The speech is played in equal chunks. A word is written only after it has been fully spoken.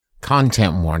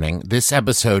Content warning, this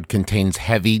episode contains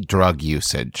heavy drug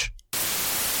usage.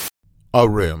 A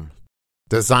room,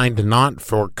 designed not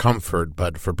for comfort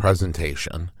but for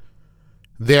presentation.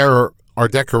 There are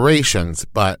decorations,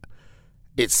 but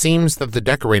it seems that the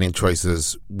decorating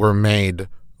choices were made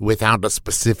without a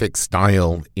specific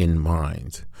style in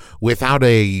mind, without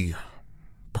a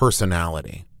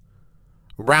personality.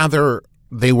 Rather,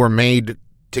 they were made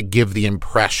to give the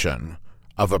impression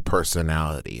of a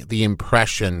personality, the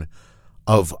impression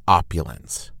of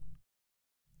opulence.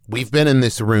 We've been in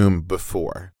this room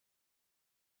before.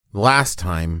 Last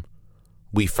time,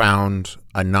 we found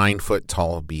a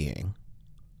 9-foot-tall being.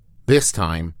 This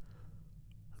time,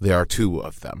 there are two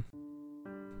of them.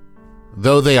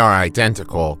 Though they are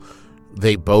identical,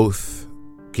 they both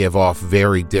give off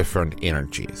very different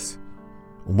energies.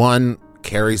 One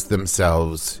carries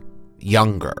themselves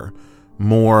younger,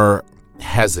 more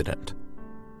hesitant.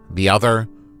 The other,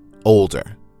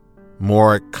 older,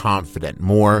 more confident,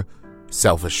 more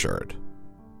self-assured.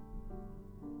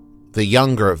 The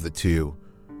younger of the two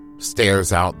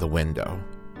stares out the window.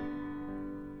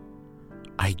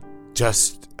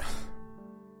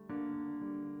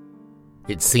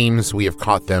 It seems we have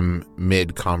caught them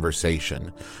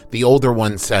mid-conversation. The older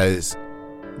one says,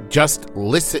 "Just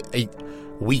listen.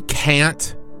 We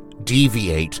can't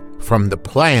deviate from the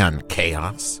plan,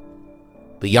 Chaos."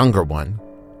 The younger one,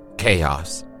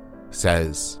 Chaos,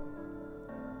 says,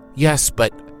 "Yes,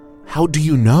 but how do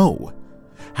you know?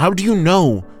 How do you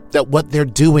know that what they're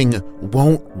doing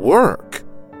won't work?"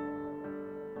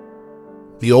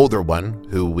 The older one,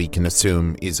 who we can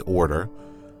assume is Order,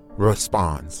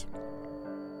 responds,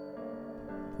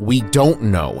 "We don't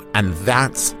know, and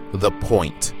that's the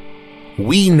point.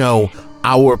 We know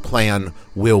our plan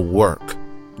will work.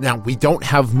 Now, we don't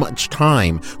have much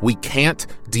time. We can't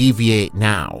deviate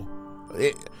now.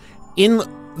 In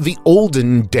the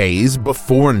olden days,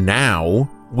 before now,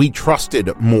 we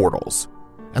trusted mortals.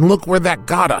 And look where that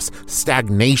got us.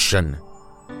 Stagnation.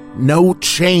 No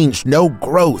change, no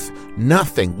growth,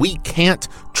 nothing. We can't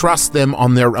trust them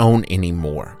on their own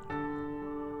anymore."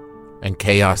 And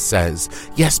Chaos says,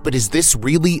 "Yes, but is this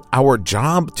really our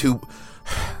job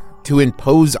to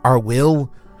impose our will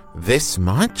this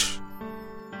much?"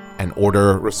 And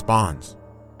Order responds,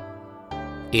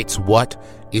 "It's what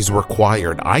is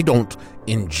required. I don't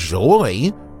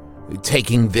enjoy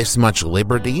taking this much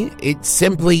liberty. It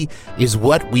simply is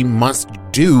what we must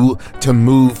do to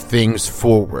move things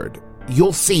forward.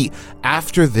 You'll see,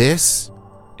 after this,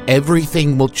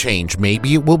 everything will change.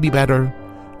 Maybe it will be better,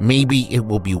 maybe it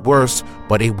will be worse,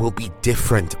 but it will be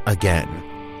different again.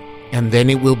 And then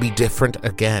it will be different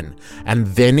again. And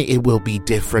then it will be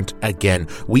different again.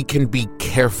 We can be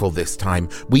careful this time.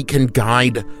 We can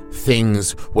guide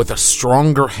things with a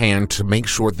stronger hand to make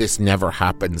sure this never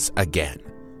happens again."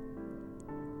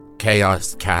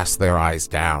 Chaos casts their eyes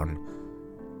down.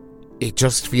 It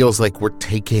just feels like we're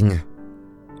taking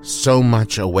so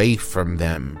much away from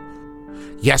them.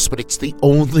 Yes, but it's the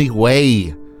only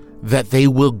way that they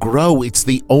will grow. It's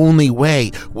the only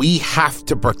way. We have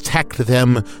to protect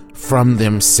them from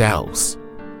themselves.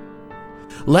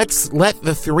 Let's let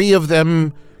the three of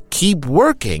them keep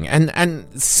working and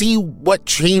see what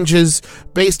changes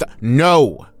based on...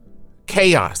 No.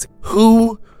 Chaos.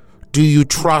 Who do you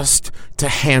trust to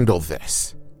handle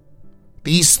this?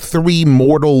 These three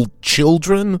mortal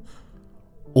children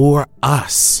or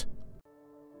us?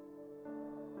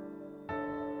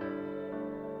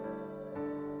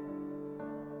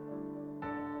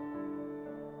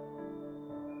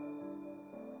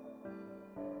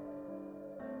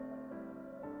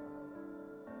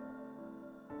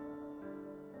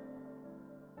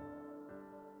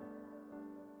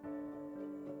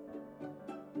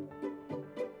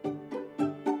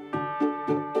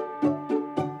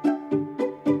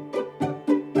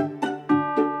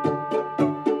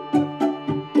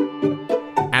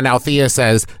 And Althea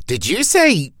says, "Did you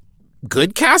say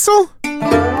Good Castle?"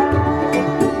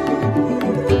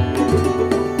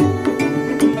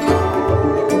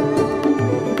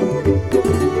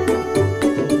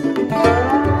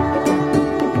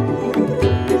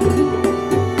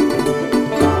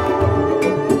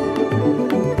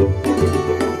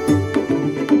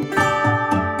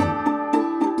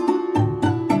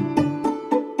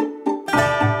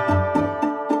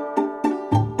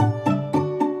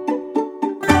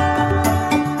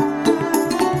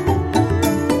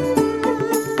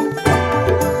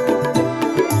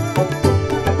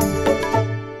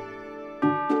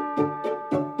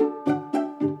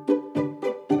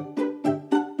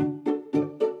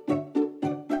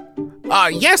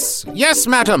 Yes,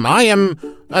 madam. I am,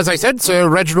 as I said, Sir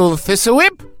Reginald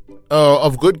Thistlewhip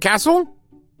of Good Castle.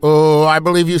 Oh, I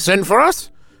believe you sent for us?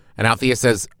 And Althea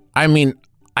says, I mean,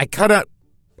 I put out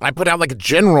like a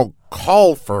general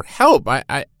call for help.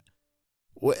 I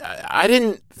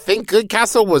didn't think Good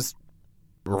Castle was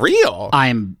real.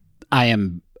 My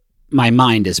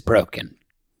mind is broken.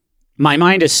 My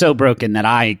mind is so broken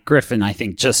that Griffin, I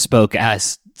think, just spoke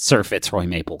as Sir Fitzroy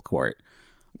Maplecourt.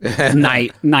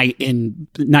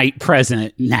 night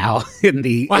present now in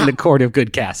the court of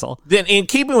Good Castle. Then, in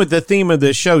keeping with the theme of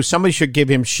the show, somebody should give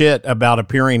him shit about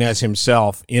appearing as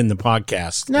himself in the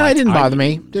podcast. No, it didn't bother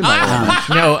me. Didn't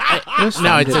bother me. No,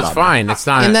 it's fine. It's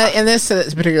not in this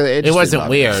particular. It wasn't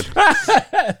weird.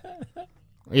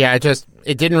 Yeah,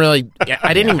 it didn't really.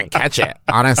 I didn't even catch it.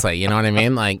 Honestly, you know what I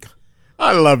mean? Like,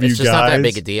 I love you guys. It's just not that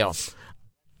big a deal.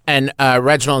 And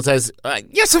Reginald says,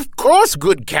 yes, of course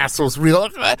Good Castle's real.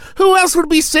 Who else would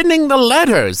be sending the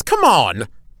letters? Come on.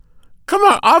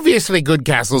 Obviously Good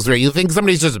Castle's real. You think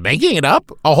somebody's just making it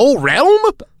up? A whole realm?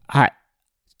 Tell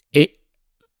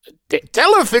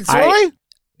her, Fitzroy.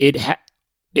 It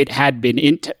had been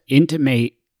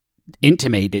intimated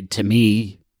to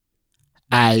me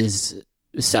as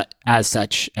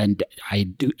such, and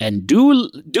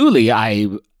duly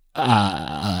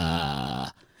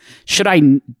should I?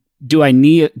 Do I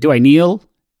kneel?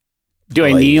 I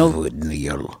would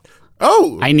kneel.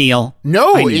 Oh, I kneel.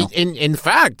 No, I kneel. In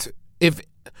fact, if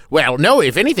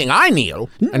anything, I kneel.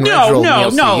 And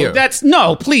No. That's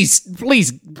no. Please,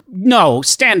 no.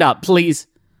 Stand up, please.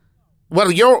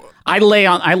 Well, I lay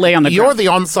on the. You're ground. the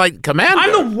on-site commander.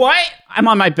 I'm the what? I'm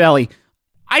on my belly.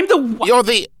 I'm the what?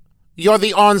 You're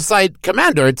the on-site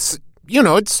commander. It's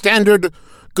standard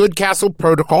Good Castle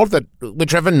protocol that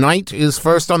whichever knight is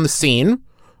first on the scene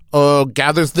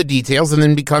gathers the details and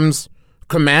then becomes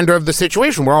commander of the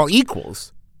situation. We're all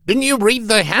equals. Didn't you read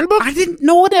the handbook? I didn't.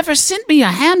 No one ever sent me a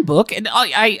handbook, and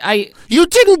I. You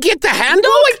didn't get the handbook? No,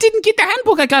 I didn't get the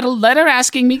handbook. I got a letter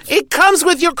asking me. It comes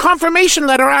with your confirmation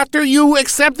letter after you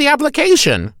accept the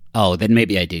application. Oh, then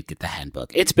maybe I did get the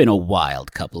handbook. It's been a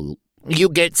wild couple. You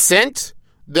get sent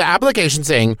the application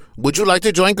saying, "Would you like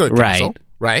to join Good Castle?"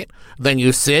 Right. Then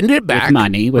you send it back with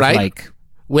money,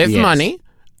 with money,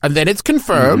 and then it's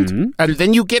confirmed, and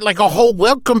then you get like a whole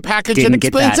welcome package and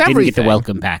explains everything. Didn't get the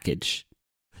welcome package.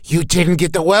 You didn't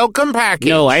get the welcome package.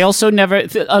 No, I also never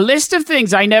a list of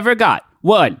things I never got.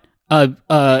 1,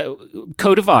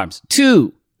 coat of arms.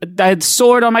 2, that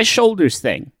sword on my shoulders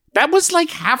thing. That was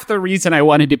like half the reason I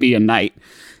wanted to be a knight,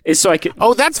 is so I could.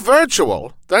 Oh, that's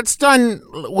virtual. That's done.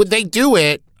 Would they do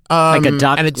it? Like a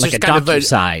and it's like just a kind doctor of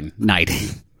sign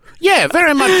knighting. Yeah,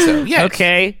 very much so. Yeah.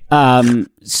 Okay.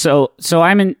 So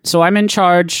I'm in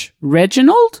charge.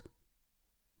 Reginald,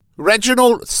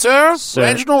 Sir.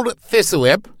 Reginald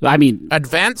Thistlewhip. I mean,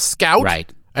 advanced scout.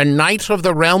 Right. A knight of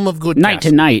the realm of Good Night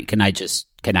Castle. to night. Can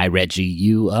I Reggie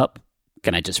you up?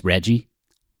 Can I just Reggie?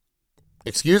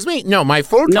 Excuse me? No, my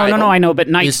full title. No. I know, but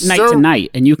night to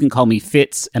night, and you can call me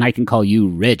Fitz, and I can call you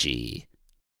Reggie.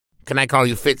 Can I call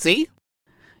you Fitzy?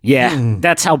 Yeah,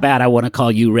 that's how bad I want to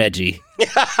call you Reggie.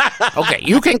 Okay,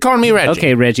 you can call me Reggie.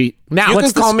 Okay, Reggie. Now, you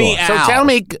can call me Al. So tell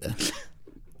me.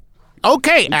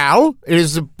 Okay, Al, it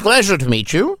is a pleasure to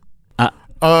meet you.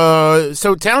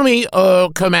 So tell me,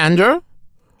 Commander,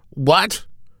 what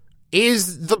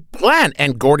is the plan?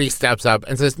 And Gordy steps up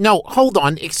and says, no, hold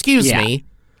on, excuse me.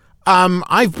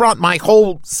 I've brought my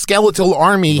whole skeletal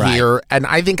army here, and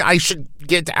I think I should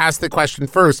get to ask the question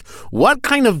first. What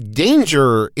kind of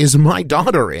danger is my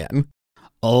daughter in?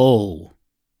 Oh.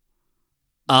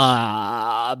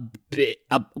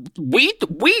 We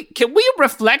can we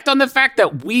reflect on the fact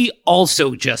that we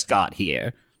also just got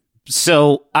here?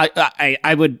 So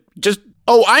I would just.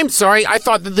 Oh, I'm sorry. I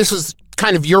thought that this was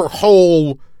kind of your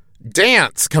whole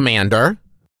dance, Commander.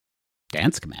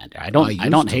 Dance Commander. I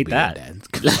don't hate that.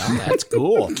 That's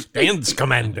cool. Dance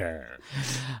Commander.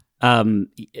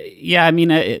 Yeah, I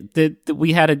mean,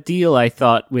 we had a deal, I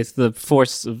thought, with the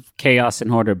force of chaos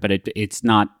and order, but it's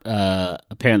not.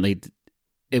 Apparently,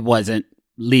 it wasn't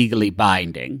legally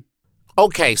binding.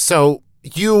 Okay, so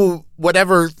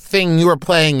whatever thing you were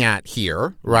playing at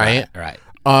here, right? Right.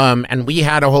 And we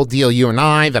had a whole deal, you and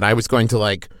I, that I was going to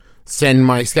like send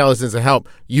my skeletons to help.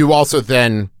 You also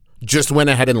then just went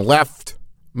ahead and left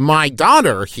my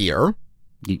daughter here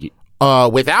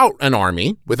without an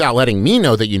army, without letting me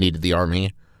know that you needed the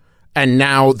army. And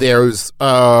now there's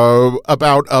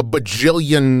about a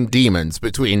bajillion demons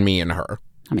between me and her.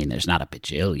 I mean, there's not a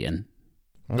bajillion.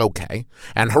 Okay.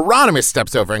 And Hieronymus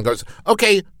steps over and goes,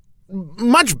 okay,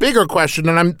 much bigger question,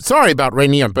 and I'm sorry about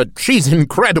Rainier, but she's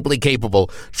incredibly capable.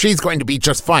 She's going to be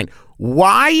just fine.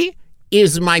 Why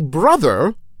is my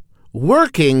brother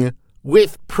working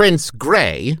with Prince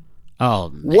Grey?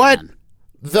 Oh, man.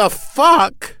 the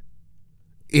fuck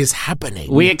is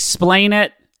happening? We explain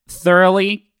it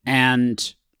thoroughly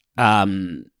and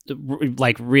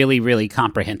like really, really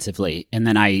comprehensively. And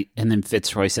then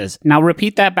Fitzroy says, "Now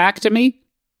repeat that back to me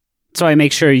so I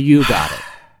make sure you got it."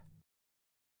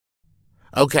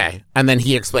 Okay. And then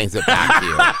he explains it back to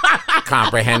you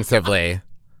comprehensively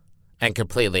and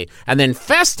completely. And then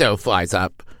Festo flies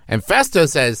up and Festo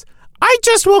says, "I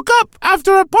just woke up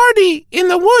after a party in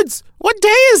the woods. What day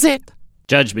is it?"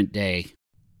 Judgment Day.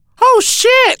 Oh,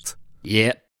 shit.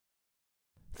 Yep.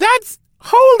 That's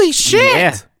holy shit.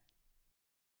 Yeah.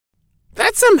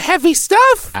 That's some heavy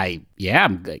stuff. Yeah,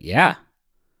 I'm good. Yeah.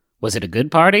 Was it a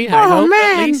good party? Oh, I hope,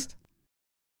 man. at least.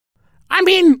 I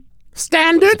mean,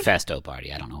 standard. It's a festo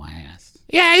party. I don't know why I asked.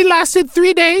 Yeah, it lasted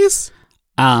 3 days.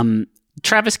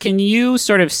 Travis, can you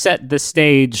sort of set the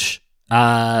stage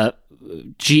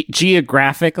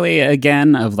geographically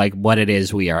again of like what it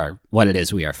is we are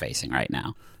facing right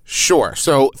now? Sure.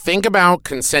 So think about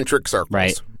concentric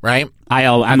circles, right?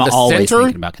 I'm always center,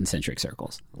 thinking about concentric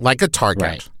circles. Like a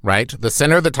target, right? The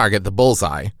center of the target, the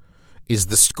bullseye, is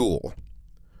the school.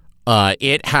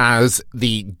 It has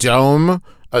the dome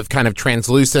of kind of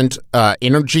translucent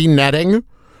energy netting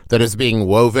that is being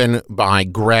woven by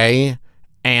Gray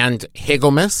and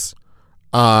Higglemus.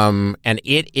 And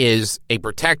it is a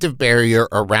protective barrier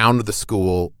around the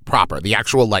school proper, the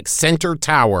actual like center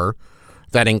tower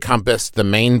that encompassed the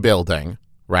main building,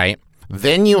 right?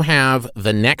 Then you have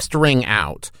the next ring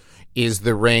out is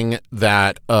the ring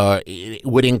that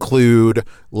would include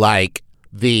like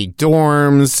the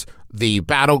dorms, the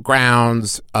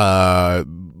battlegrounds,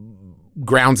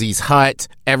 Groundsy's hut,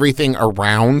 everything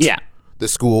around the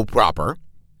school proper.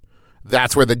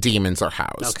 That's where the demons are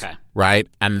housed. Okay. Right?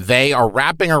 And they are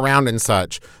wrapping around in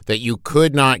such that you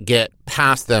could not get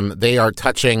past them. They are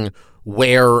touching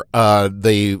where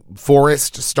the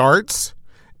forest starts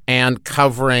and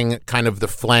covering kind of the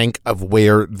flank of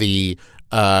where the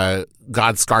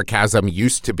God's Sarcasm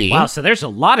used to be. Wow, so there's a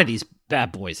lot of these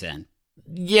bad boys in.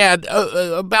 Yeah,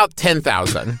 about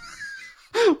 10,000.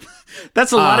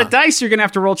 That's a lot of dice you're going to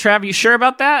have to roll, Trav. You sure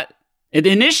about that? The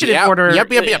initiative order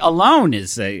alone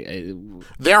is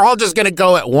They're all just going to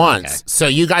go at once. Okay. So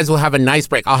you guys will have a nice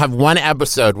break. I'll have one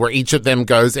episode where each of them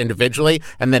goes individually,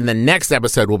 and then the next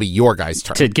episode will be your guys'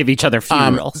 turn. to give each other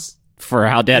funerals for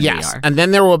how dead we are. And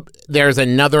then there's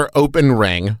another open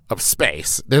ring of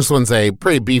space. This one's a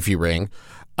pretty beefy ring,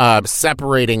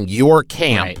 separating your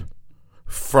camp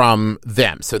from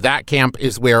them. So that camp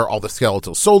is where all the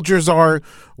skeletal soldiers are,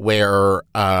 where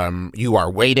you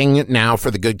are waiting now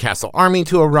for the Good Castle army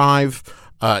to arrive.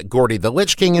 Gordy the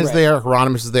Lich King is there.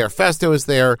 Hieronymus is there. Festo is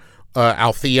there.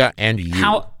 Althea and you.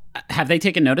 How have they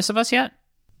taken notice of us yet?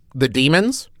 The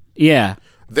demons? Yeah.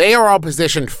 They are all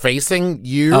positioned facing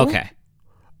you. Okay.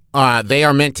 They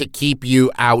are meant to keep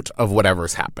you out of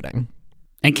whatever's happening.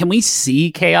 And can we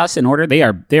see Chaos and Order? They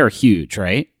are huge,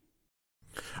 right?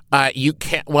 You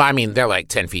can't. Well, I mean, they're like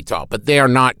 10 feet tall, but they are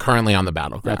not currently on the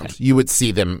battleground. Okay. You would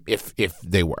see them if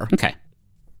they were. Okay.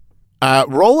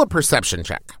 Roll a perception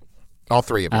check. All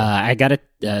three of you. I got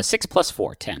a 6 plus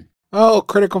 4, 10. Oh,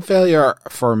 critical failure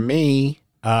for me.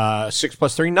 6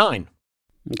 plus 3, 9.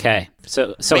 Okay.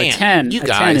 So Man, a 10. you A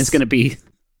guys. 10 is going to be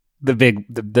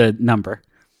the number.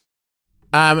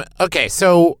 Okay,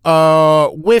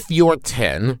 so with your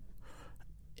 10,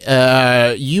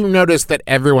 you notice that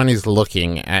everyone is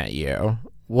looking at you.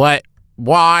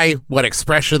 Why, what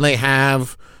expression they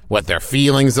have, what their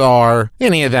feelings are,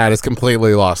 any of that is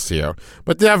completely lost to you.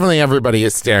 But definitely everybody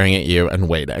is staring at you and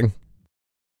waiting.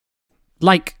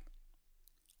 Like,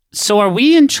 so are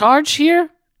we in charge here?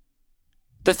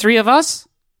 The three of us?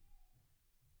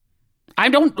 I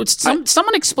don't.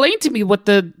 Someone explain to me what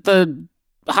the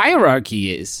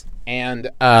hierarchy is. And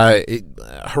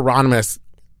Hieronymus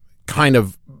kind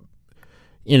of,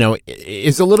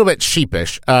 is a little bit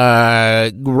sheepish.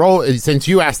 Roll, since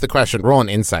you asked the question, roll an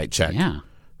insight check. Yeah.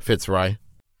 Fitzroy.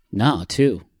 No,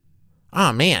 2.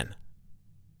 Oh, man.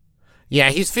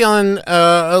 Yeah, he's feeling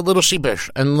a little sheepish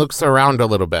and looks around a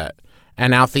little bit.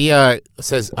 And Althea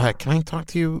says, can I talk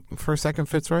to you for a second,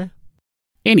 Fitzroy?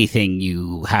 Anything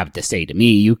you have to say to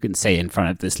me, you can say in front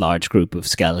of this large group of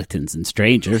skeletons and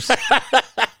strangers.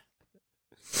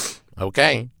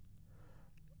 Okay.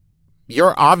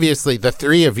 You're obviously, the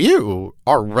three of you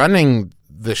are running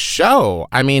the show.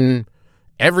 I mean,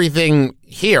 everything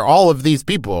here, all of these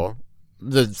people,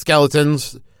 the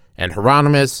skeletons and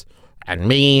Hieronymus and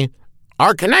me,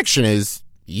 our connection is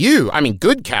you. I mean,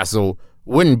 Good Castle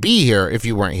wouldn't be here if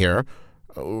you weren't here.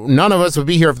 None of us would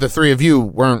be here if the three of you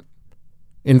weren't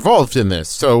involved in this.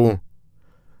 So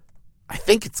I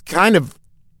think it's kind of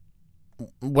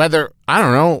whether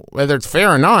it's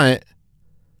fair or not,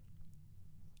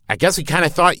 I guess we kind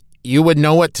of thought you would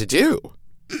know what to do.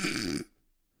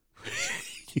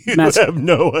 You have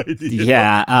no idea.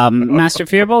 Yeah, Master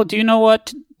Fearbolt, do you know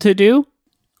what to do?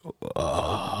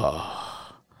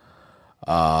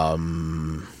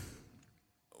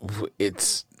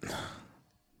 It's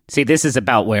See, this is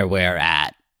about where we're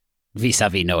at,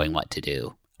 vis-a-vis knowing what to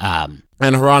do. And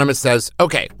Hieronymus says,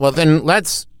 okay, well then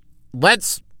let's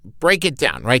break it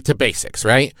down, right, to basics,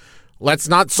 right? Let's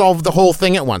not solve the whole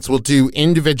thing at once. We'll do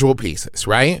individual pieces,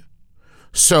 right?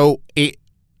 So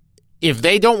if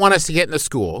they don't want us to get in the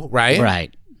school, right?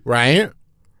 Right?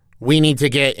 We need to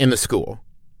get in the school,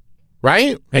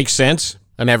 right? Makes sense.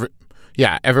 And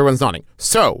everyone's nodding.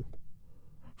 So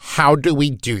how do we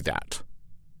do that?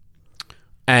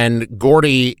 And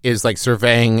Gordy is like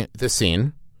surveying the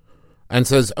scene and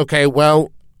says, okay,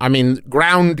 well, I mean,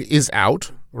 ground is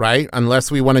out, right?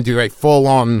 Unless we want to do a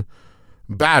full-on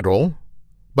battle.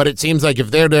 But it seems like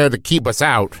if they're there to keep us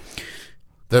out,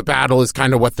 the battle is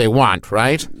kind of what they want,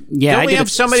 right? Yeah, Don't we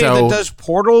have somebody that does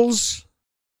portals?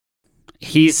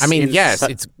 Yes,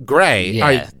 it's Gray.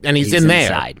 Yeah, and he's in there.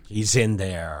 inside. He's in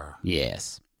there.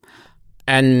 Yes.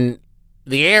 And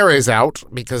the air is out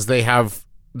because they have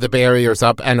the barriers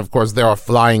up, and of course there are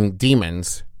flying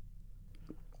demons.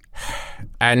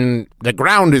 And the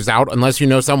ground is out unless you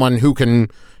know someone who can,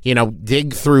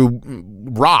 dig through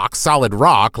rock, solid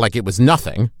rock, like it was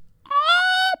nothing.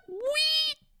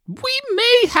 We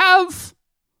may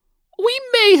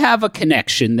have a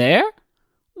connection there.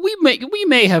 We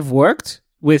may have worked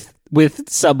with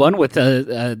someone with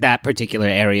that particular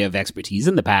area of expertise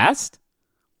in the past.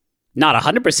 Not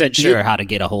 100% sure how to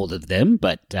get a hold of them,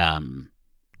 but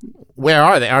where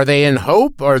are they? Are they in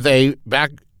Hope? Or are they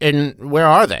back in? Where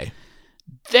are they?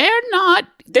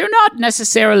 they're not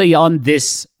necessarily on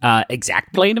this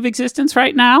exact plane of existence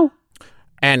right now.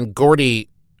 And Gordy,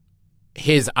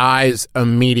 his eyes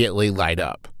immediately light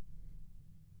up.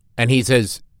 And he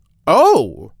says,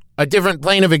 "Oh, a different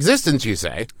plane of existence, you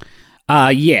say?"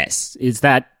 Yes. Is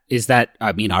that,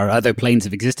 are other planes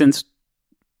of existence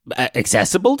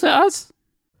accessible to us?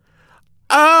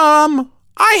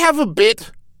 I have a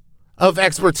bit of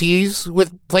expertise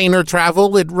with planar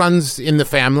travel. It runs in the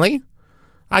family.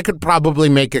 I could probably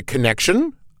make a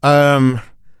connection. I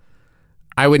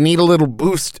would need a little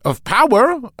boost of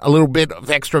power, a little bit of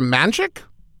extra magic.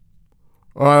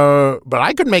 But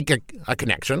I could make a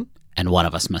connection. And one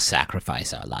of us must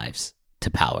sacrifice our lives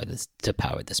to power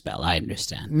the spell. I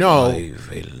understand. No. I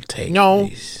will take No.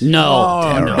 this. No.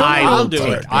 I'll do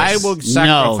it. I will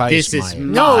sacrifice this is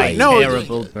my... No,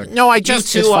 terrible burden. No, I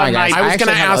just... It's fine, guys. I was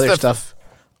going to ask other the... stuff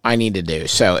I need to do.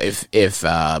 So if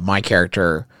my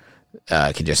character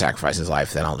can just sacrifice his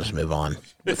life, then I'll just move on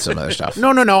with some other stuff.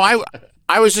 No.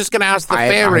 I was just going to ask the I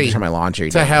fairy have to turn my laundry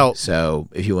to down. help. So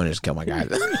if you want to just kill my guy,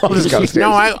 then I'll just go upstairs.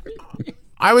 No,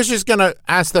 I was just going to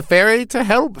ask the fairy to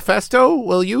help. Festo,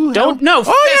 will you help?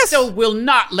 Festo will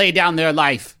not lay down their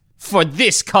life for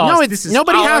this cause. No, this is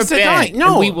nobody our has to bed, die.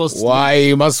 No. and we will.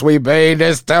 Why must we pay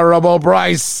this terrible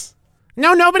price?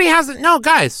 No, nobody has to... No,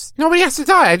 guys. Nobody has to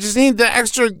die. I just need the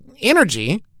extra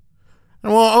energy.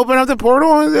 And we'll open up the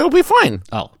portal and it'll be fine.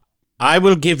 Oh. I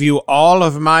will give you all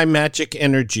of my magic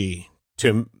energy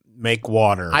to make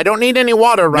water. I don't need any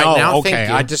water right now. Okay. Thank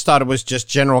you. I just thought it was just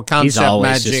general concept He's always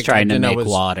magic. just trying to and make it was-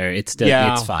 water. It's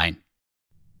fine.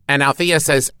 And Althea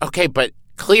says, okay, but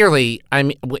clearly,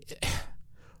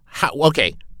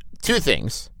 okay, two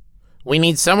things. We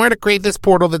need somewhere to create this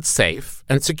portal that's safe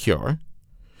and secure.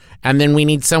 And then we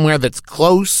need somewhere that's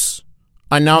close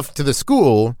enough to the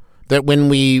school that when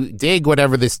we dig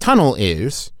whatever this tunnel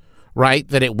is, right,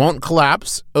 that it won't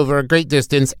collapse over a great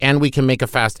distance and we can make a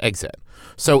fast exit.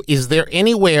 So is there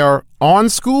anywhere on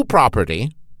school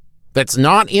property that's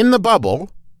not in the bubble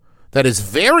that is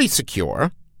very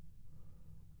secure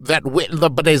but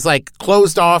is like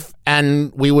closed off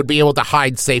and we would be able to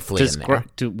hide safely in there?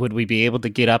 Would we be able to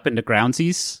get up into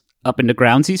Groundsy's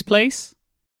place?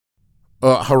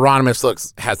 Hieronymus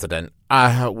looks hesitant.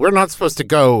 We're not supposed to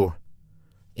go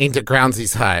into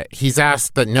Groundsy's hut. He's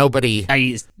asked that nobody...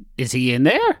 Is he in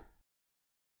there?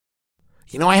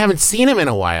 I haven't seen him in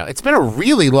a while. It's been a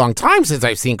really long time since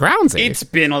I've seen Groundsy. It's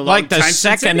been a long Like time the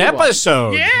since second anyone.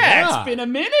 episode. Yeah, it's been a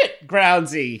minute,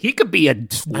 Groundsy. He could be a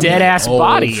dead-ass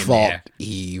body in there.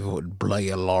 He would play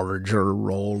a larger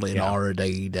role in our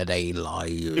day-to-day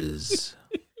lives.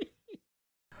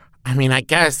 I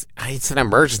guess it's an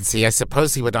emergency. I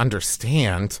suppose he would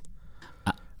understand.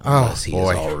 Unless he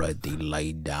has already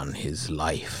laid down his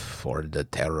life for the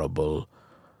terrible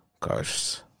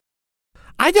curse.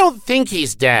 I don't think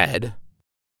he's dead.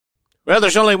 Well,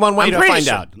 there's only one way I'm to pretty find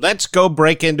sure- out. Let's go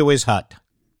break into his hut.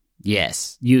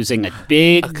 Yes, using a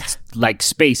big, like,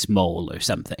 space mole or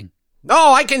something.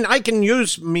 No, I can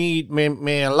use me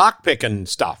lockpicking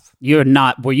stuff.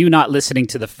 Were you not listening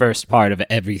to the first part of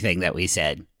everything that we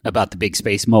said about the big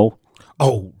space mole?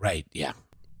 Oh, right, yeah.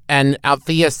 And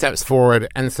Althea steps forward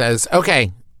and says,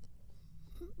 okay,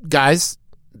 guys,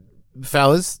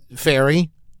 fellas,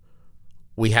 fairy,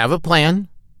 we have a plan.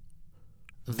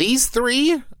 These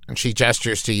three, and she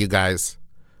gestures to you guys,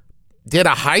 did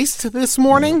a heist this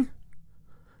morning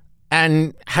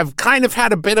and have kind of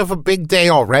had a bit of a big day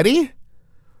already.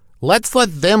 Let's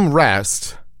let them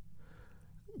rest.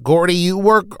 Gordy, you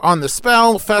work on the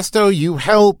spell. Festo, you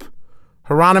help.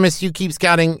 Hieronymus, you keep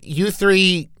scouting. You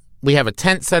three, we have a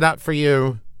tent set up for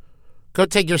you. Go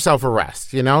take yourself a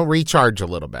rest, recharge a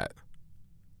little bit.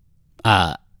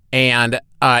 And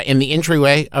in the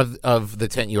entryway of the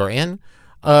tent you're in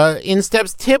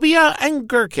steps Tibia and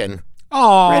Gherkin.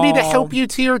 Oh, Ready to help you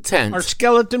to your tent. Our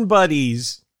skeleton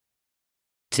buddies.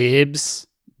 Tibbs,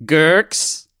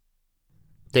 Gurks,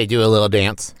 They do a little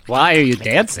dance. why are you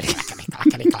dancing?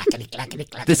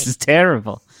 This is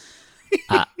terrible.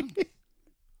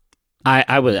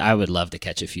 I would love to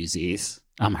catch a few Z's.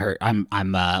 I'm hurt. My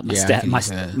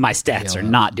stats are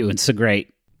not doing so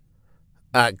great.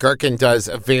 Gherkin does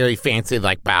a very fancy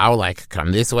bow,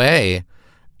 come this way.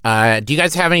 Do you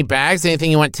guys have any bags?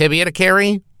 Anything you want Tibia to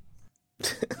carry?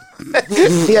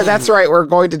 Yeah, that's right. We're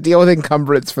going to deal with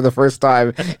encumbrance for the first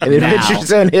time in Adventure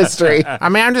Zone history. I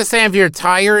mean, I'm just saying, if you're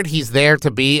tired, he's there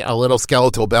to be a little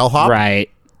skeletal bellhop. Right.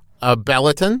 A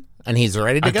Bellaton, and he's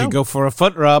ready to I could go for a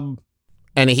foot rub.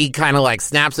 And he kind of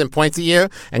snaps and points at you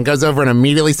and goes over and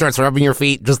immediately starts rubbing your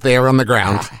feet just there on the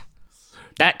ground.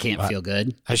 That can't feel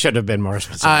good. I should have been more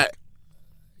specific.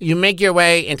 You make your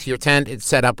way into your tent. It's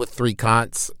set up with 3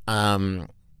 cots.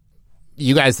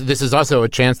 You guys, this is also a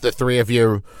chance, the 3 of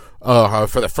you,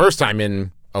 for the first time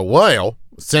in a while,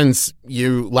 since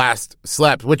you last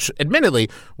slept, which admittedly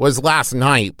was last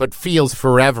night, but feels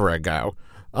forever ago,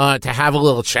 to have a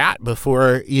little chat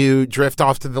before you drift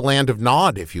off to the land of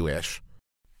Nod, if you wish.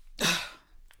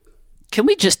 Can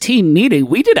we just team meeting?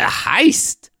 We did a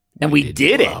heist, and we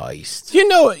did it. Heist. You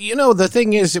know, the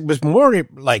thing is, it was more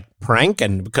like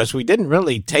pranking because we didn't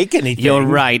really take anything. You're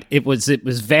right. It was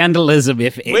vandalism,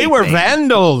 if anything. We were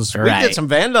vandals. We Right. did some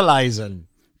vandalizing.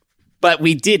 But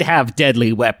we did have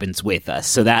deadly weapons with us,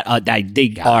 so that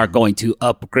they are going to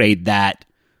upgrade that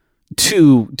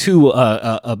to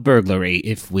a burglary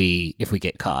if we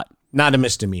get caught. Not a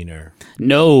misdemeanor.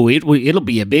 No, it'll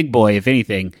be a big boy if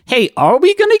anything. Hey, are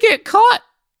we gonna get caught?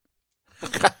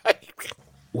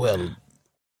 Well,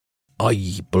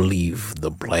 I believe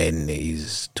the plan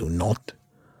is to not,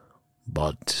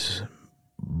 but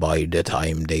by the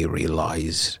time they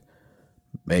realize,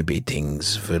 maybe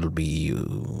things will be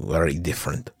very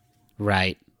different.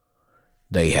 Right.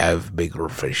 They have bigger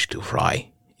fish to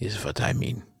fry, is what I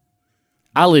mean.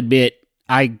 I'll admit,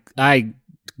 I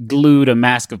glued a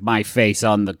mask of my face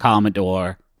on the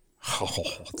Commodore,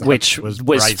 which was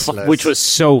priceless. which was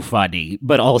so funny,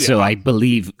 but also I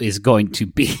believe is going to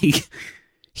be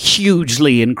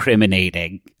hugely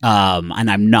incriminating.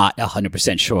 And I'm not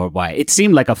 100% sure why. It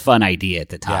seemed like a fun idea at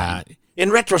the time. Yeah.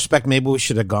 In retrospect, maybe we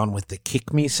should have gone with the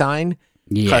kick me sign.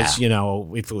 Yeah.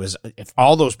 Because, if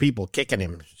all those people kicking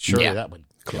him, surely Yeah. that would.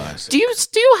 Classic. Do you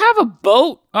still have a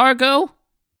boat, Argo?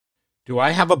 Do I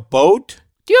have a boat?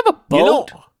 Do you have a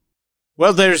boat?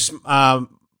 Well, there's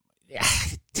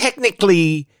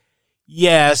technically,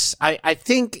 yes. I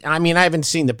think. I mean, I haven't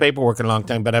seen the paperwork in a long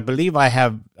time, but I believe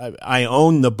I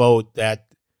own the boat that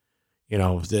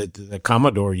the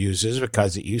Commodore uses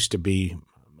because it used to be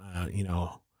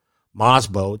Ma's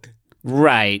boat.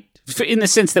 Right. In the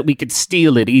sense that we could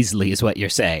steal it easily is what you're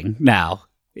saying. Now,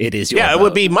 it is your Yeah, it boat.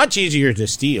 would be much easier to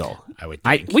steal, I would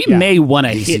think. We may want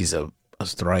to This hit... is a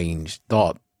strange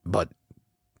thought, but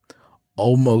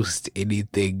almost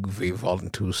anything we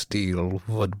want to steal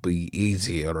would be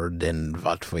easier than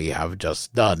what we have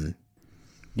just done.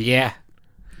 Yeah.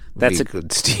 We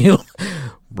could steal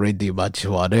pretty much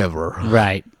whatever.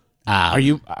 Right. Are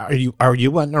you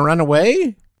wanting to run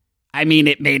away? I mean,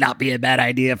 it may not be a bad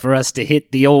idea for us to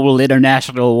hit the old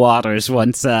international waters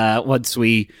once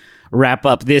we wrap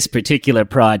up this particular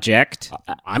project.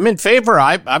 I'm in favor.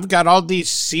 I've got all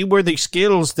these seaworthy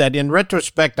skills that, in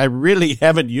retrospect, I really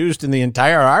haven't used in the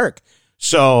entire arc.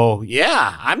 So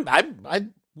yeah,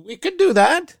 we could do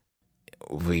that.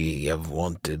 We have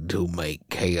wanted to make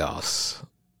chaos.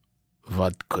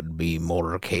 What could be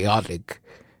more chaotic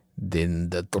then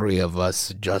the three of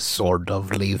us just sort of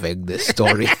leaving this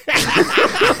story.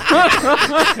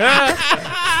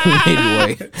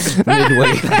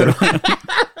 midway through.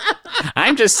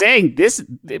 I'm just saying this.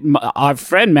 Our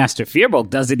friend Master Fearbolg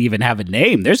doesn't even have a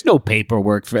name. There's no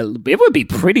paperwork for it. It would be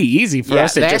pretty easy for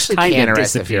us to just kind of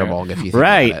disappear. Fearbolg if you think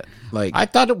Right. about it. Like, I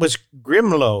thought it was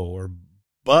Grimlow or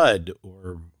Bud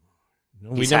or.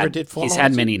 No, we never did. He's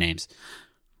had many names.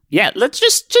 Yeah, let's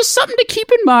just something to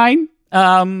keep in mind.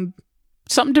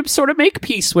 Something to sort of make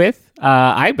peace with.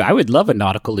 I would love a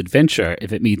nautical adventure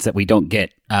if it means that we don't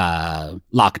get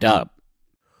locked up.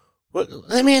 Well,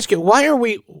 let me ask you, why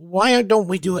don't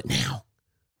we do it now?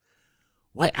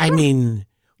 I mean,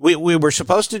 we were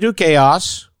supposed to do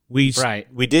chaos. We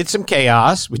did some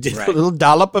chaos. We did a little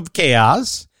dollop of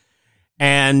chaos.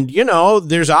 And,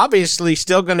 there's obviously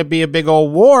still going to be a big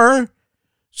old war.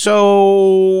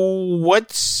 So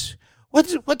what's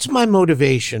my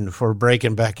motivation for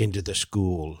breaking back into the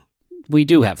school? We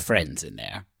do have friends in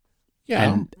there.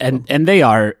 Yeah. And they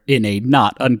are in a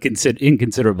not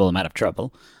inconsiderable amount of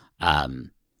trouble. Okay.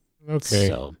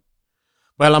 So,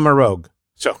 well, I'm a rogue,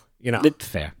 so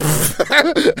fair.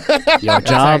 Your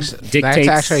job dictates. That's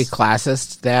actually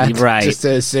classist, Dad. Right. Just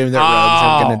to assume that rogues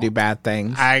are going to do bad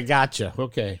things. I gotcha.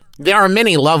 Okay. There are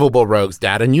many lovable rogues,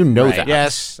 Dad, and you know that.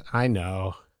 Yes, I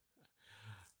know.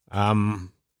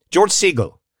 George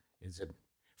Siegel is it?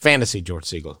 Fantasy George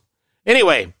Siegel.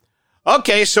 Anyway,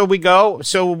 okay, so we go.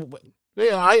 So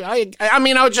yeah, I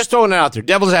mean, I was just throwing it out there.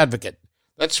 Devil's advocate.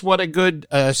 That's what a good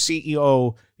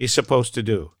CEO is supposed to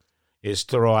do, is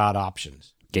throw out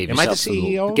options. Am I the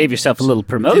CEO? Gave yourself a little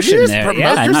promotion there. promote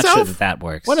Yeah, I'm not sure yourself? that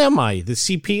works. What am I? The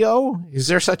CPO? Is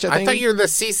there such a thing? I thought you're the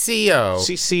CCO.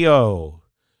 CCO.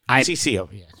 I- CCO,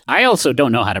 yeah. I also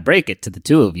don't know how to break it to the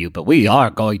two of you, but we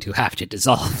are going to have to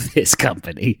dissolve this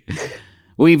company.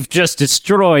 We've just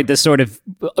destroyed the sort of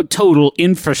total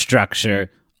infrastructure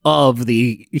of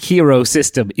the hero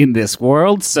system in this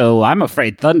world, so I'm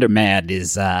afraid Thunderman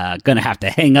is going to have to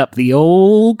hang up the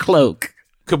old cloak.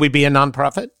 Could we be a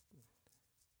nonprofit?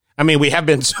 I mean, we have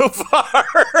been so far.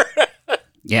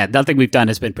 Yeah, nothing we've done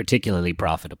has been particularly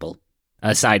profitable,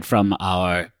 aside from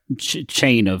our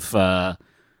chain of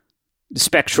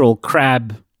spectral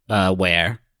crab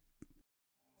ware.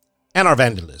 And our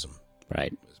vandalism.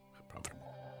 Right.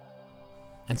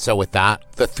 And so with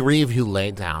that, the three of you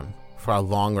lay down for a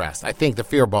long rest. I think the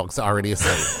Fearbolg's already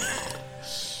asleep.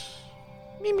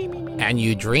 And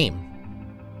you dream.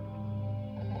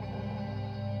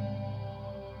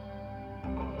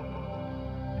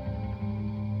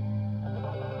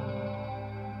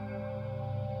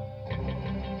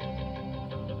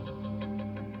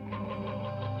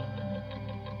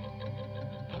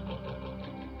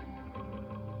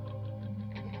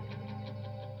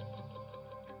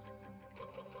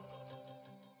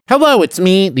 Hello, it's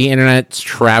me, the internet's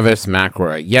Travis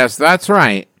McElroy. Yes, that's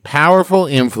right. Powerful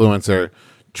influencer,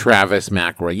 Travis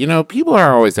McElroy. People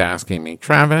are always asking me,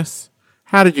 Travis,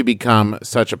 how did you become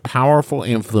such a powerful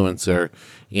influencer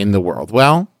in the world?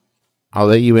 Well, I'll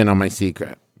let you in on my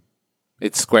secret.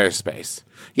 It's Squarespace.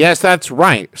 Yes, that's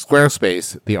right.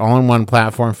 Squarespace, the all-in-one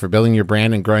platform for building your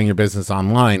brand and growing your business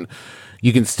online.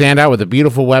 You can stand out with a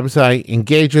beautiful website,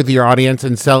 engage with your audience,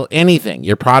 and sell anything,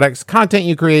 your products, content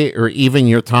you create, or even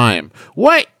your time.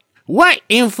 What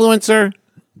influencer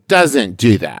doesn't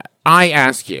do that? I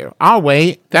ask you. I'll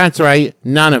wait. That's right.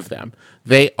 None of them.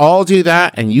 They all do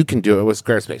that, and you can do it with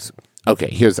Squarespace.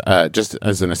 Okay, here's just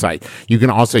as an aside. You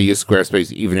can also use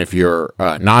Squarespace even if you're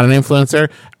not an influencer,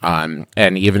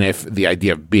 and even if the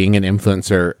idea of being an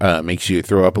influencer makes you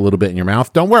throw up a little bit in your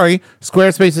mouth. Don't worry,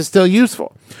 Squarespace is still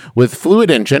useful. With Fluid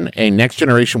Engine, a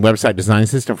next-generation website design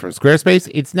system from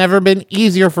Squarespace, it's never been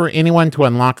easier for anyone to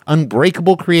unlock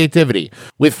unbreakable creativity.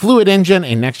 With Fluid Engine,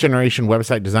 a next-generation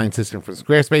website design system from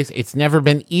Squarespace, it's never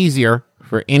been easier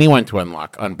for anyone to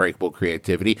unlock unbreakable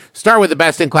creativity. Start with the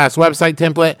best-in-class website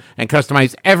template and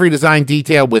customize every design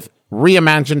detail with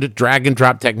reimagined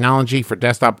drag-and-drop technology for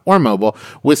desktop or mobile.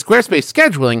 With Squarespace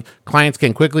scheduling, clients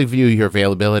can quickly view your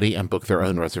availability and book their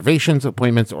own reservations,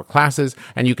 appointments, or classes,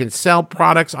 and you can sell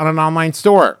products on an online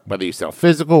store. Whether you sell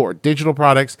physical or digital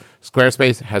products,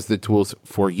 Squarespace has the tools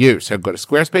for you. So go to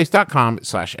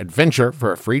squarespace.com/adventure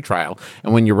for a free trial,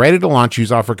 and when you're ready to launch,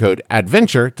 use offer code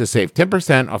ADVENTURE to save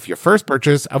 10% off your first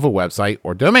purchase of a website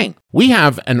or domain. We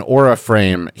have an Aura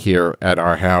frame here at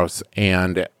our house,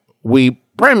 and we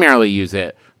primarily use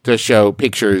it to show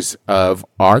pictures of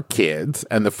our kids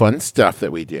and the fun stuff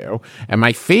that we do. And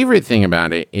my favorite thing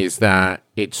about it is that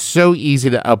it's so easy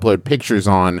to upload pictures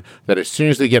on that as soon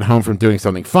as we get home from doing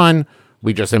something fun,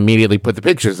 we just immediately put the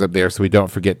pictures up there so we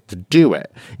don't forget to do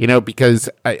it. Because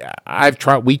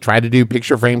we tried to do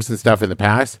picture frames and stuff in the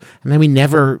past, and then we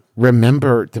never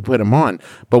remember to put them on.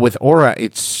 But with Aura,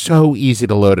 it's so easy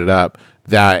to load it up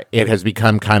that it has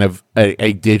become kind of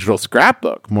a digital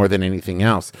scrapbook more than anything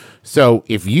else. So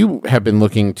if you have been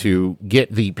looking to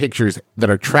get the pictures that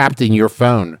are trapped in your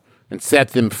phone and set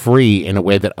them free in a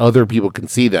way that other people can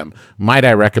see them, might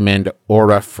I recommend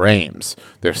Aura Frames.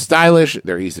 They're stylish,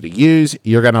 they're easy to use,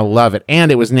 you're going to love it.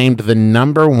 And it was named the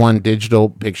 #1 digital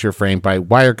picture frame by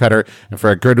Wirecutter, and for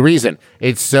a good reason.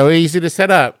 It's so easy to set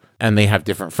up, and they have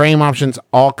different frame options,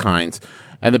 all kinds.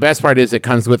 And the best part is it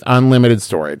comes with unlimited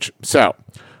storage. So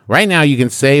right now, you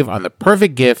can save on the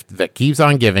perfect gift that keeps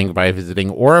on giving by visiting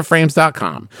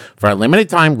auraframes.com. For a limited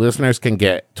time, listeners can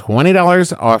get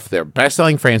 $20 off their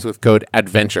best-selling frames with code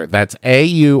ADVENTURE. That's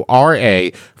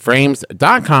AURA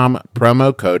frames.com,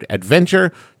 promo code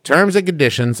ADVENTURE. Terms and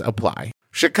conditions apply.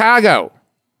 Chicago,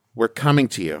 we're coming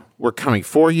to you. We're coming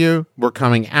for you. We're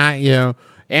coming at you.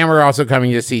 And we're also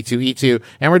coming to C2E2,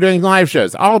 and we're doing live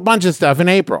shows, all a bunch of stuff in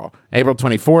April. April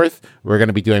 24th, we're going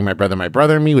to be doing My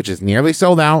Brother and Me, which is nearly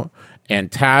sold out,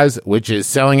 and Taz, which is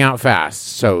selling out fast.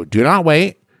 So do not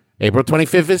wait. April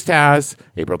 25th is Taz.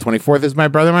 April 24th is My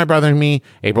Brother and Me.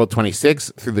 April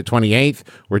 26th through the 28th,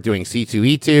 we're doing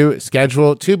C2E2,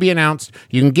 schedule to be announced.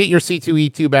 You can get your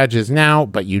C2E2 badges now,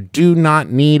 but you do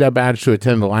not need a badge to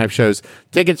attend the live shows.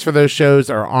 Tickets for those shows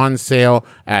are on sale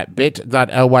at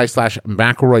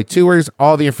bit.ly/McElroy Tours.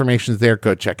 All the information's there.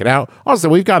 Go check it out. Also,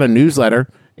 we've got a newsletter.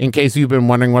 In case you've been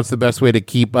wondering what's the best way to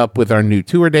keep up with our new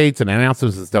tour dates and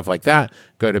announcements and stuff like that,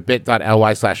 go to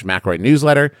bit.ly/McElroy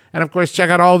newsletter. And of course, check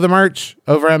out all of the merch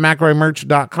over at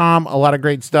McElroymerch.com. A lot of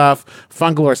great stuff.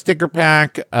 Fungalore sticker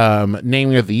pack,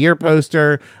 naming of the year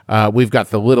poster. We've got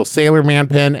the little Sailor Man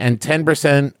pin, and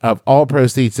 10% of all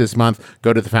proceeds this month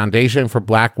go to the Foundation for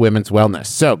Black Women's Wellness.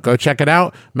 So go check it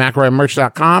out,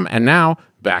 McElroymerch.com. And now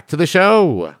back to the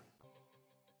show.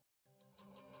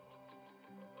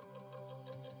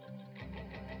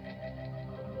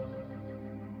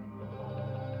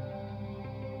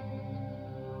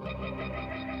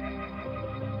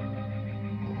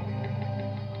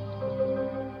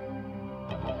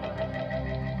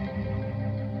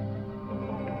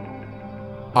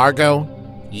 Argo,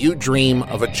 you dream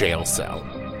of a jail cell.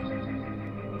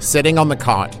 Sitting on the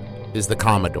cot is the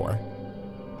Commodore.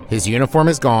 His uniform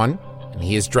is gone, and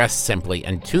he is dressed simply,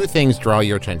 and two things draw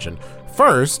your attention.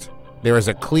 First, there is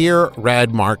a clear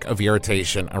red mark of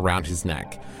irritation around his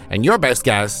neck, and your best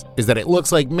guess is that it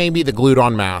looks like maybe the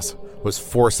glued-on mask was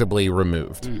forcibly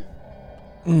removed.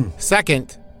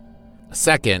 Second,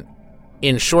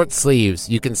 in short sleeves,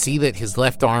 you can see that his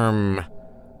left arm,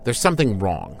 there's something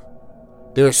wrong.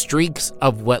 There are streaks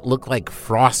of what look like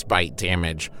frostbite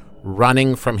damage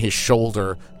running from his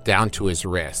shoulder down to his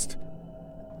wrist.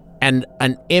 And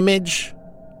an image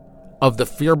of the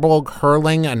Firbolg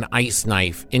hurling an ice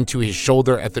knife into his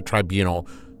shoulder at the tribunal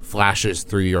flashes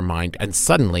through your mind. And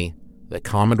suddenly, the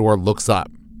Commodore looks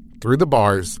up through the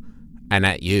bars and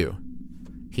at you.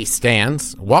 He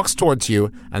stands, walks towards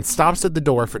you, and stops at the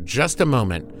door for just a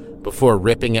moment before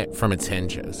ripping it from its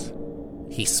hinges.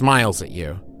 He smiles at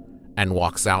you and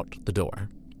walks out the door.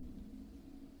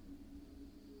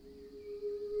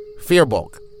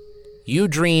 Firbolg, you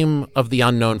dream of the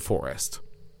unknown forest.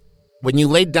 When you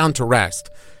laid down to rest,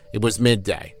 it was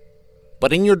midday.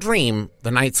 But in your dream,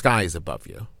 the night sky is above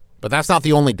you. But that's not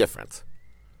the only difference.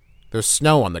 There's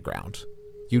snow on the ground.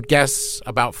 You'd guess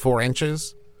about 4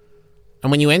 inches.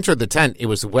 And when you entered the tent, it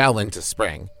was well into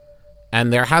spring.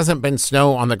 And there hasn't been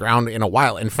snow on the ground in a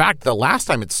while. In fact, the last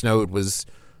time it snowed was,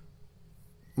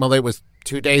 well, it was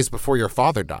 2 days before your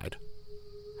father died.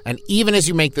 And even as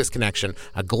you make this connection,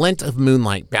 a glint of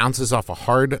moonlight bounces off a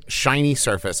hard, shiny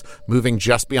surface moving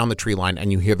just beyond the tree line,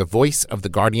 and you hear the voice of the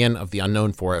guardian of the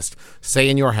unknown forest say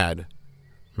in your head,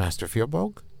 Master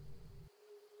Firbolg?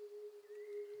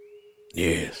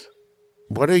 Yes.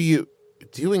 What are you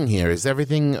doing here? Is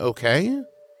everything okay?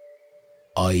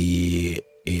 I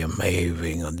am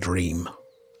having a dream.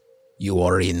 You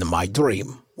are in my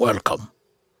dream. Welcome.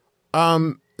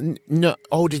 No.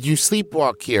 Oh, did you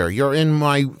sleepwalk here? You're in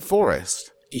my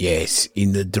forest. Yes,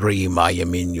 in the dream I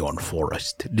am in your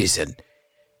forest. Listen,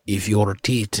 if your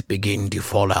teeth begin to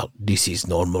fall out, this is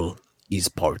normal. Is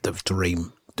part of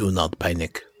dream. Do not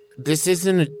panic. This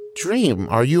isn't a dream.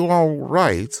 Are you all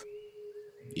right?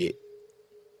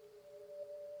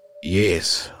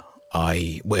 Yes,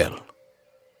 well,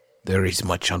 there is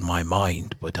much on my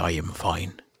mind, but I am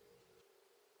fine.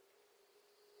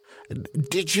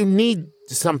 Did you need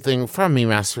something from me,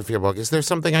 Master Firbolg? Is there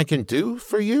something I can do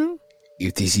for you?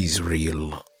 If this is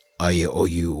real, I owe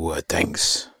you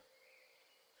thanks.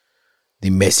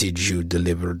 The message you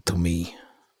delivered to me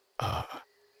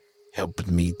helped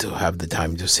me to have the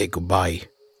time to say goodbye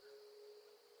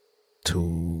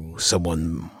to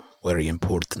someone very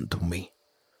important to me.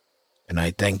 And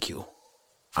I thank you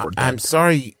for that. I'm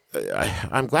sorry.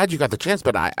 I'm glad you got the chance,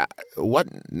 but what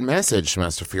message,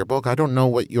 Master Fearbolg? I don't know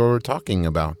what you're talking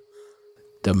about.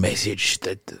 The message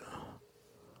that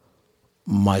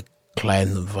my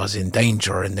clan was in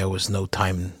danger and there was no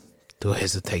time to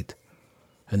hesitate,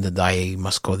 and that I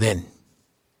must go then.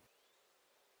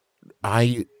 Are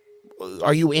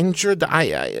you injured?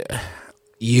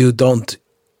 You don't...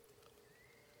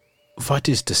 What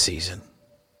is the season?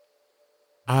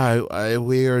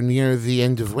 We're near the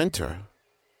end of winter.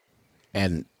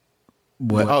 And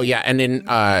what? Oh, yeah, and then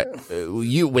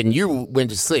when you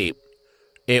went to sleep,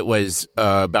 it was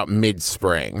about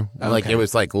mid-spring. Okay. Like, it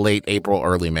was like late April,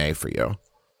 early May for you.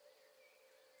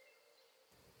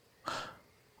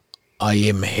 I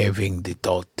am having the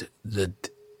thought that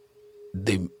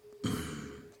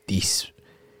this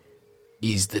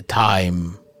is the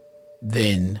time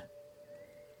then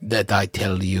that I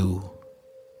tell you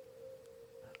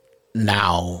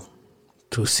now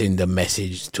to send a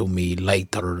message to me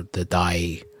later that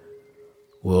I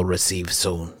will receive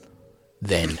soon.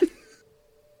 Then.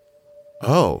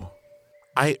 Oh.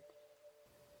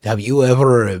 Have you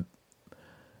ever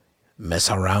mess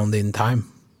around in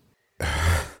time?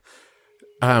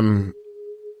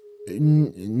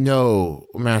 No,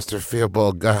 Master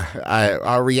Fearbolg.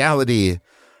 Our reality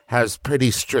has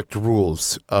pretty strict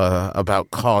rules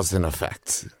about cause and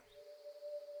effect.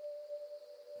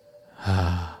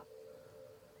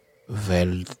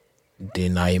 Well,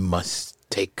 then I must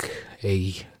take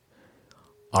a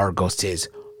Argos's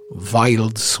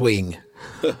wild swing.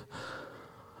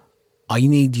 I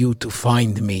need you to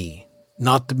find me.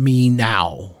 Not me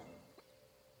now.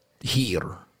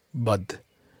 Here. But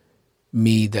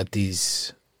me that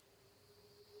is...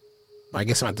 I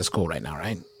guess I'm at the school right now,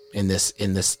 right? In this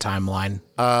timeline?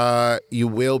 You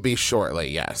will be shortly,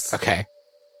 yes. Okay.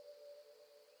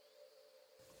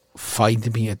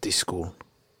 Find me at the school.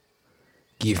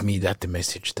 Give me that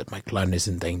message that my clan is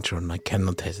in danger and I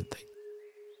cannot hesitate.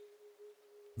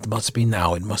 It must be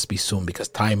now, it must be soon, because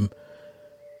time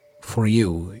for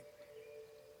you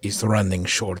is running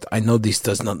short. I know this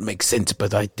does not make sense,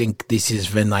 but I think this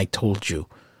is when I told you.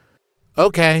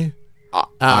 Okay.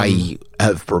 I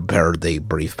have prepared a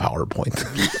brief PowerPoint.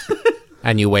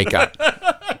 And you wake up.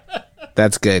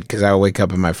 That's good, because I wake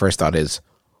up and my first thought is,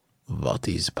 what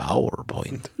is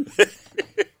PowerPoint?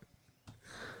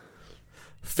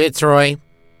 Fitzroy,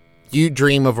 you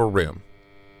dream of a room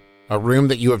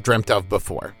that you have dreamt of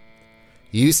before.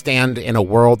 You stand in a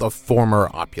world of former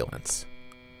opulence.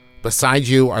 Beside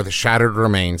you are the shattered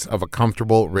remains of a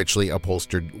comfortable, richly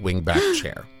upholstered wingback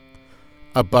chair.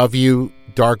 Above you,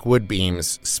 dark wood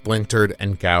beams, splintered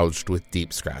and gouged with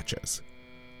deep scratches.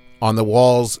 On the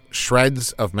walls,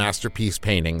 shreds of masterpiece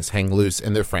paintings hang loose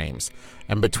in their frames,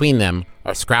 and between them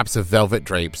are scraps of velvet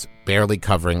drapes barely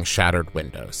covering shattered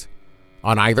windows.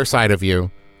 On either side of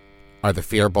you are the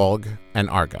Fearbolg and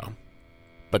Argo.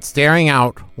 But staring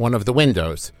out one of the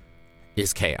windows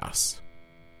is Chaos.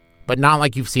 But not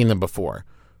like you've seen them before.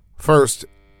 First,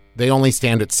 they only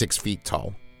stand at 6 feet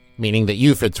tall, meaning that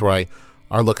you, Fitzroy,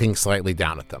 are looking slightly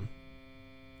down at them.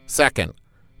 Second,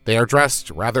 they are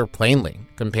dressed rather plainly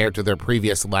compared to their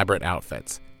previous elaborate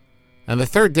outfits. And the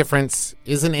third difference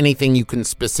isn't anything you can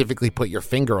specifically put your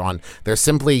finger on. They're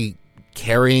simply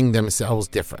carrying themselves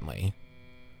differently.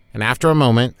 And after a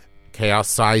moment, Chaos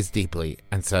sighs deeply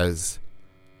and says,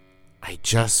 I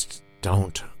just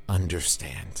don't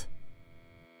understand.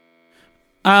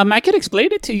 I could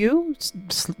explain it to you,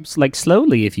 like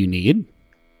slowly if you need.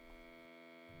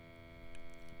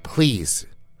 Please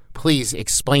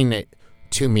explain it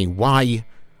to me. Why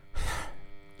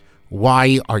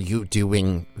are you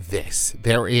doing this?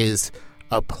 There is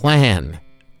a plan.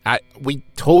 We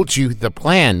told you the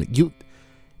plan.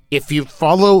 If you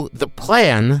follow the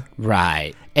plan,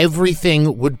 right,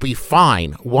 everything would be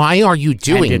fine. Why are you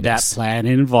doing did this? That plan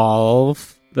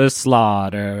involve the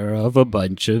slaughter of a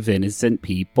bunch of innocent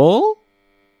people?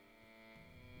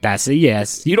 That's a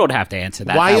yes. You don't have to answer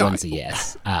that. That one's a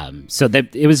yes. So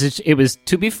that it was,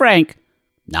 to be frank,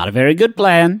 not a very good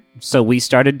plan. So we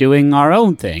started doing our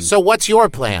own thing. So what's your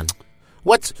plan?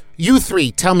 You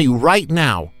three, tell me right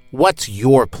now, what's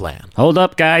your plan? Hold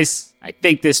up, guys. I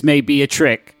think this may be a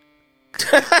trick.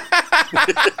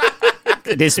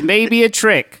 This may be a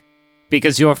trick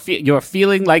because you're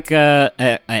feeling like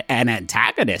an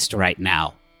antagonist right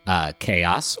now,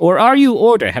 Chaos. Or are you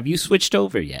Order? Have you switched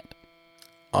over yet?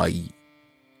 I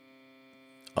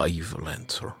I will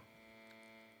answer.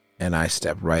 And I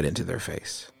step right into their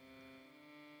face.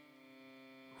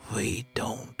 We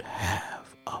don't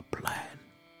have a plan.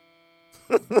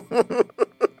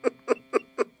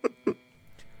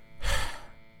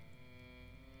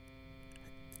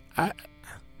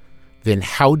 Then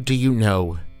how do you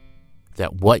know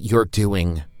that what you're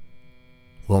doing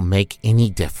will make any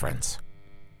difference?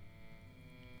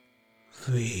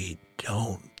 We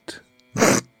don't.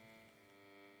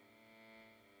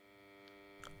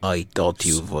 I thought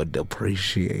you would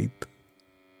appreciate.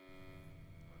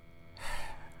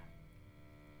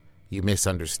 You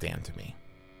misunderstand me.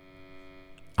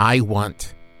 I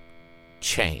want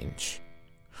change.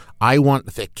 I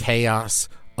want the chaos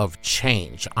of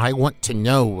change. I want to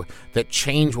know that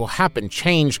change will happen.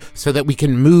 Change so that we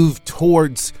can move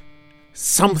towards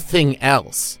something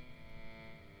else.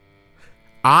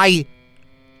 I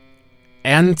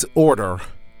and Order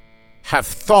have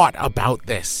thought about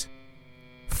this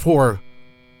for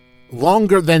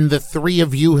longer than the three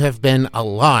of you have been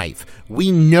alive.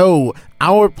 We know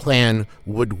our plan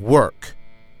would work.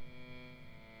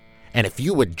 And if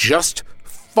you would just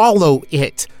follow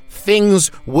it,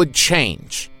 things would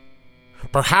change.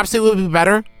 Perhaps it would be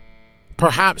better.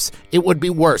 Perhaps it would be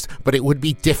worse, but it would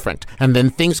be different. And then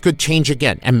things could change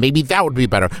again. And maybe that would be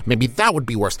better. Maybe that would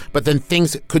be worse. But then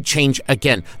things could change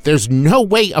again. There's no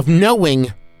way of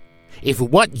knowing if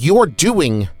what you're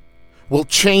doing will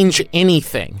change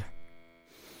anything.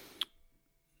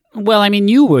 Well, I mean,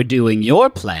 you were doing your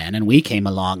plan, and we came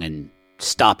along and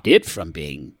stopped it from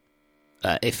being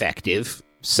effective.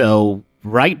 So,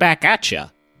 right back at you.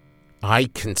 I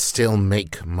can still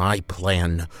make my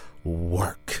plan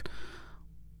work.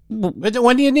 But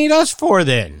what do you need us for,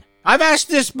 then? I've asked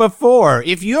this before.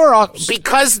 If you're all...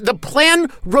 Because the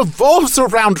plan revolves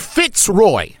around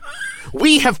Fitzroy.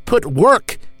 We have put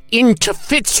work into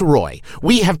Fitzroy.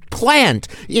 We have planned.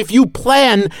 If you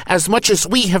plan as much as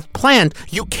we have planned,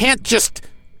 you can't just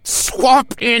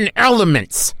swap in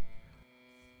elements.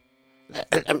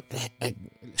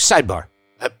 Sidebar.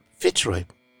 Fitzroy,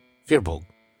 Firbolg,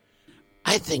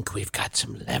 I think we've got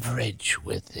some leverage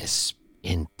with this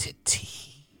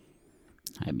entity.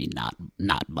 I mean,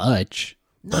 not much.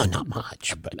 No, not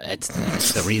much, but It's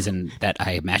the reason that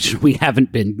I imagine we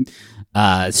haven't been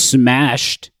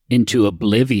smashed into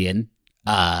oblivion.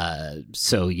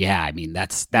 So yeah, I mean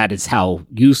that is how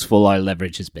useful our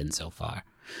leverage has been so far.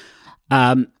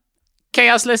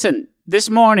 Chaos, listen.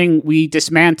 This morning we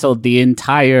dismantled the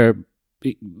entire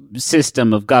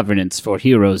system of governance for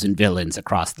heroes and villains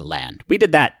across the land. We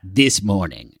did that this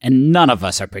morning, and none of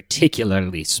us are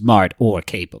particularly smart or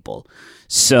capable.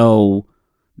 So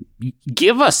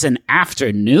give us an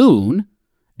afternoon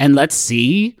and let's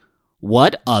see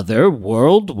what other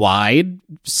worldwide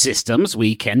systems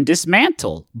we can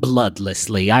dismantle.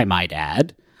 Bloodlessly, I might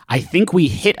add. I think we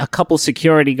hit a couple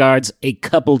security guards a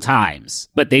couple times,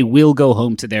 but they will go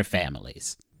home to their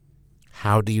families.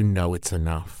 How do you know it's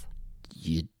enough?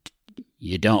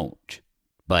 You don't.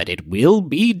 But it will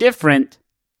be different,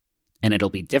 and it'll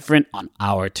be different on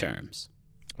our terms.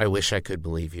 I wish I could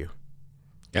believe you.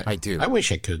 I do. I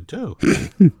wish I could, too.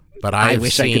 But I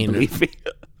wish I could believe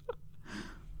you.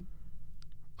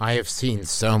 I have seen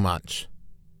so much.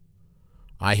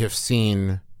 I have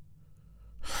seen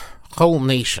whole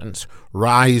nations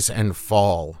rise and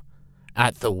fall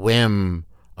at the whim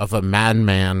of a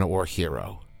madman or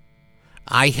hero.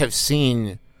 I have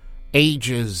seen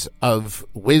ages of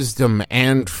wisdom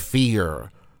and fear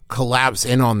collapse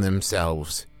in on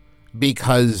themselves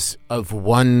because of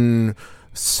one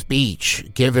speech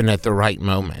given at the right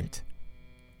moment.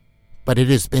 But it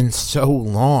has been so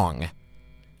long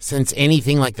since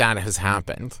anything like that has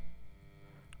happened.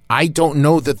 I don't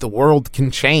know that the world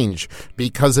can change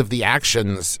because of the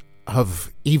actions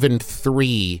of even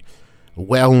 3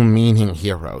 well-meaning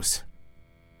heroes.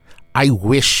 I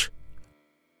wish,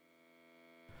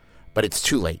 but it's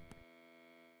too late.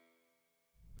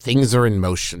 Things are in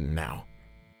motion now.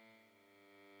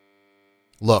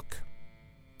 Look,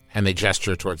 and they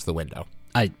gesture towards the window.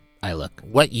 I look.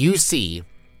 What you see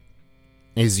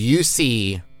is you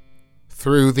see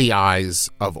through the eyes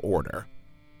of Order.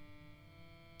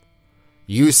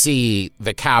 You see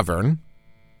the cavern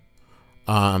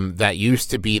that used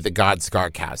to be the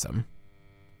Godscar Chasm,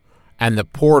 and the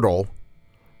portal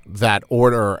that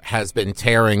Order has been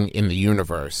tearing in the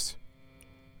universe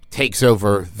takes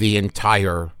over the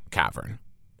entire cavern.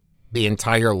 The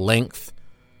entire length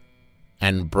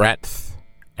and breadth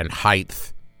and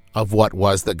height of what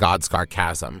was the Godscar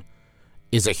Chasm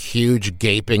is a huge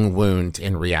gaping wound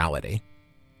in reality.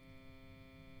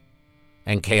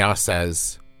 And Chaos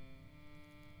says,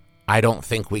 I don't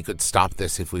think we could stop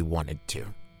this if we wanted to.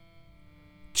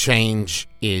 Change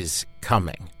is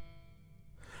coming.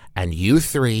 And you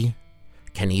three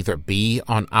can either be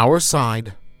on our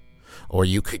side or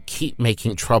you could keep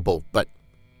making trouble, but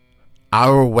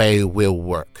our way will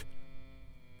work.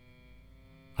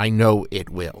 I know it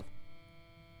will.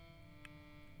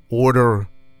 Order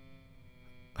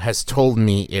has told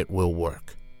me it will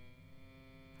work.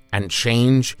 And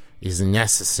change is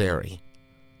necessary.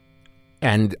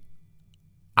 And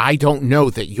I don't know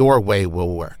that your way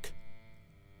will work.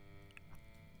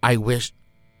 I wish...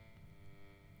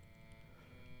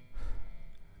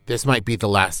 This might be the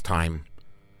last time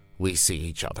we see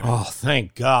each other. Oh,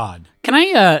 thank God. Can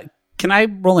I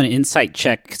roll an insight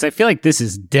check? Because I feel like this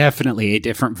is definitely a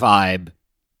different vibe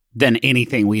than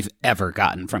anything we've ever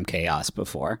gotten from Chaos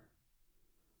before.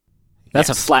 That's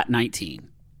a flat 19.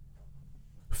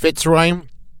 Fitzroy,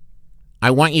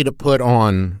 I want you to put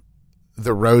on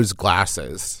the rose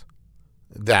glasses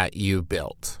that you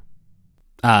built.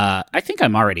 I think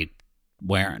I'm already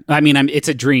wearing. I mean, it's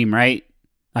a dream, right?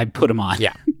 I put them on.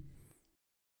 Yeah.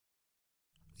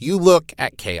 You look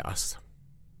at Chaos,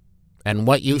 and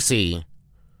what you see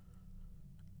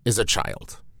is a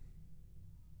child.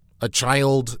 A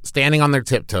child standing on their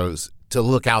tiptoes to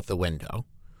look out the window.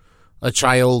 A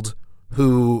child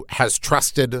who has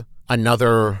trusted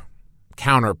another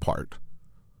counterpart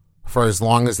for as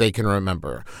long as they can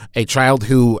remember. A child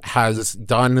who has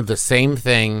done the same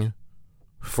thing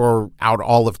throughout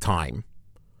all of time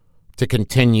to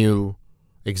continue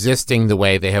existing the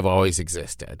way they have always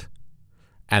existed.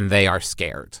 And they are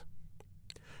scared.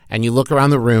 And you look around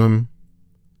the room,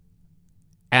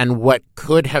 and what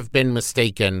could have been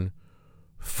mistaken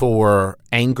for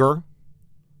anger,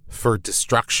 for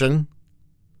destruction,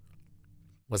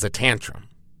 was a tantrum.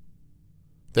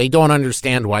 They don't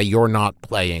understand why you're not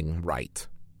playing right.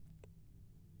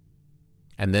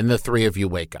 And then the three of you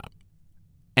wake up.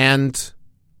 And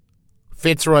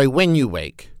Fitzroy, when you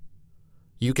wake,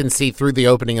 you can see through the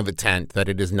opening of the tent that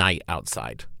it is night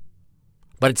outside.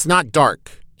 But it's not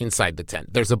dark inside the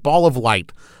tent. There's a ball of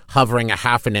light hovering a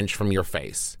half an inch from your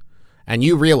face. And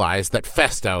you realize that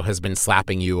Festo has been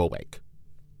slapping you awake.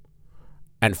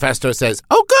 And Festo says,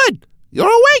 "Oh, good! You're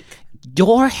awake!"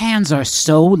 Your hands are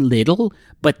so little,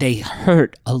 but they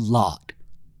hurt a lot.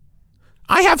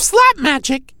 "I have slap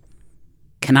magic."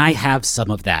 Can I have some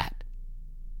of that?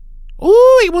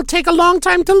 "Ooh, it will take a long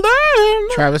time to learn."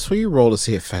 Travis, will you roll to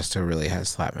see if Festo really has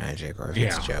slap magic or if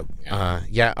it's a joke?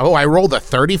 Yeah. Oh, I rolled a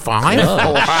 35?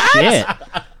 Oh, shit.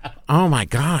 Oh, my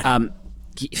God.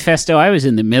 Festo, I was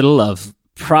in the middle of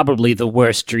probably the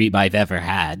worst dream I've ever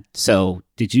had. So,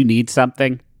 did you need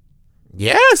something?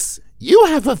 Yes, you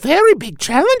have a very big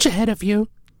challenge ahead of you.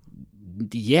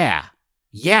 Yeah.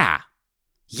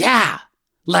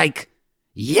 Like,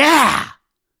 yeah.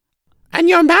 And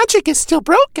your magic is still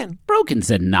broken. Broken's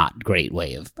a not great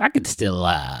way of... I could still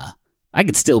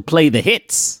play the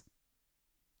hits.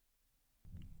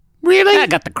 Really? I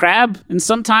got the crab, and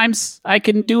sometimes I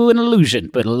can do an illusion,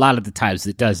 but a lot of the times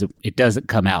it doesn't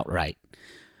come out right.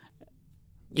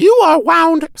 You are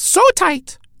wound so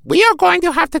tight. We are going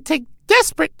to have to take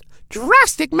desperate,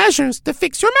 drastic measures to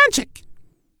fix your magic.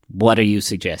 What are you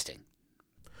suggesting?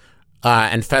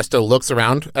 And Festo looks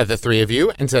around at the three of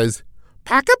you and says,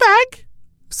 "Pack a bag.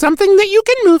 Something that you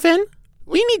can move in.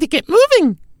 We need to get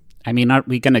moving." I mean, aren't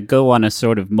we going to go on a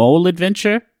sort of mole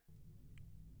adventure?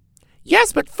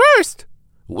 Yes, but first,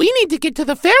 we need to get to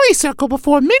the fairy circle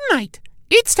before midnight.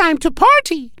 It's time to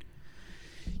party.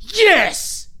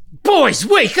 Yes! Boys,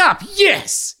 wake up!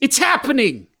 Yes! It's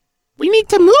happening! We need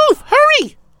to move.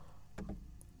 Hurry.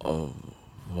 Oh,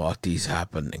 what is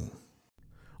happening?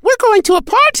 We're going to a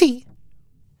party.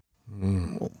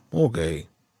 Okay.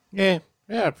 Yeah,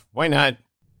 why not?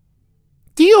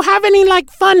 Do you have any,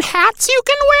 fun hats you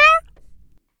can wear?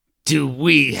 Do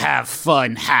we have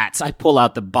fun hats? I pull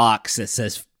out the box that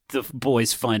says the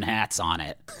boys' fun hats on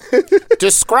it.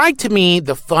 Describe to me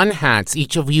the fun hats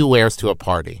each of you wears to a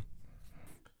party.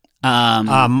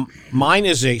 Mine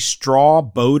is a straw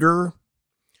boater.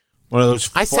 One of those.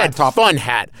 I said fun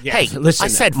hat. Yeah, hey, listen. I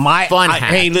said fun hat.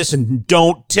 Hey, listen.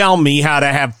 Don't tell me how to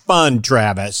have fun,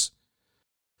 Travis.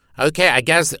 Okay, I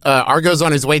guess Argo's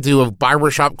on his way to a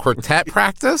barbershop quartet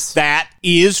practice. That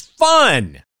is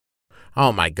fun.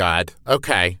 Oh my God.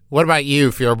 Okay, what about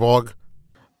you, Fjorborg?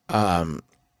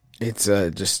 It's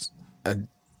just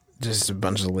a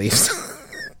bunch of leaves.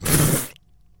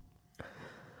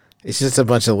 It's just a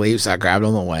bunch of leaves I grabbed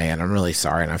on the way, and I'm really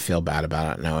sorry, and I feel bad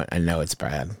about it. I know it's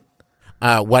bad.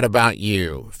 What about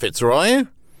you, Fitzroy?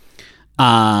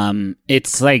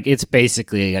 It's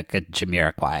basically like a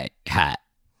Jamiroquai hat.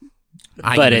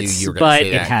 but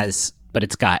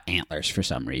it's got antlers for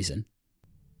some reason.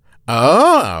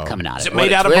 Oh, coming out of Is it it.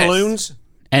 made out of balloons?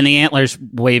 And the antlers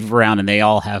wave around, and they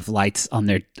all have lights on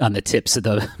the tips of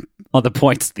the on the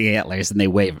points of the antlers, and they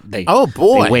wave. They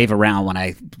wave around when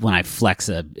I flex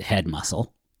a head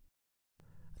muscle.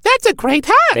 That's a great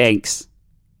hack. Thanks.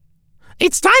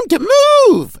 It's time to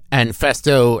move. And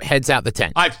Festo heads out the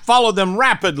tent. I follow them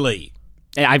rapidly.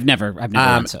 I've never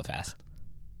run so fast.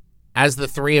 As the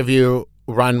three of you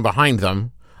run behind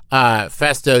them,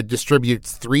 Festo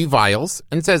distributes 3 vials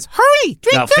and says, "Hurry,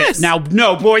 drink this." No,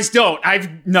 boys, don't.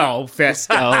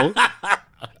 Festo.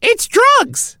 It's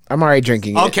drugs. I'm already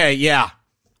drinking it. Okay, yeah.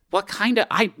 What kind of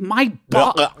Drink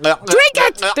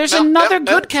it. There's another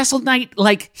good Castle Night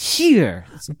here.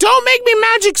 Don't make me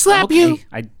magic slap you.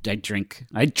 I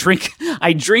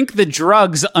drink the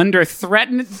drugs under threat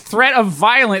of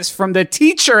violence from the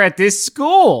teacher at this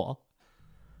school.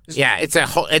 Yeah, it's a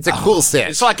cool sit.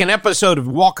 It's like an episode of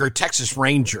Walker, Texas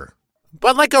Ranger.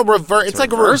 But like a reverse. It's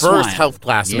like a reverse health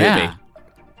class movie.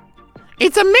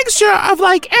 It's a mixture of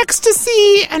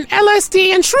ecstasy and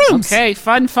LSD and shrooms. Okay,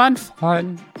 fun.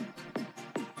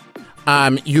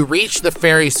 You reach the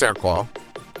fairy circle,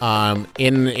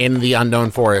 in the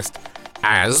unknown forest,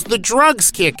 as the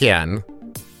drugs kick in,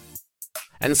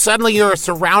 and suddenly you're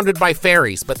surrounded by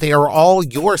fairies, but they are all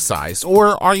your size,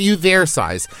 or are you their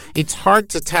size? It's hard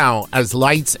to tell as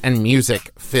lights and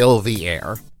music fill the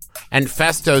air. And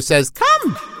Festo says,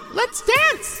 "Come, let's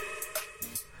dance."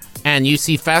 And you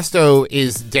see Festo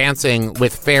is dancing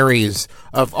with fairies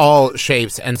of all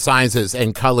shapes and sizes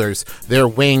and colors. Their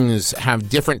wings have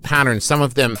different patterns. Some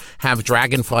of them have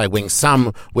dragonfly wings,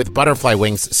 some with butterfly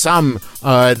wings, some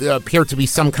appear to be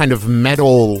some kind of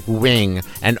metal wing,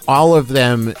 and all of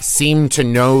them seem to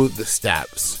know the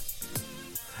steps.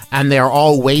 And they're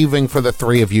all waving for the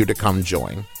 3 of you to come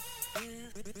join.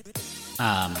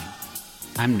 I'm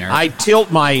nervous. I tilt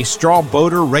my straw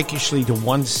boater rakishly to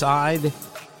one side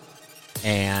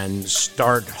and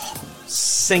start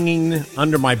singing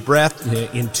under my breath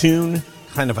in tune,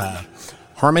 kind of a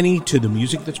harmony to the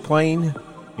music that's playing,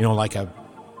 like a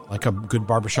good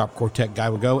barbershop quartet guy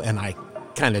would go, and I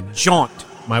kind of jaunt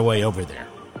my way over there.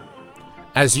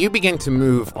 As you begin to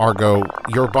move, Argo,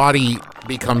 your body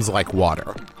becomes like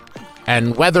water.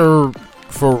 And whether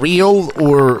for real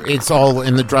or it's all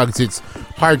in the drugs, it's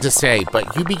hard to say,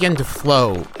 but you begin to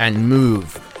flow and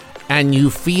move, and you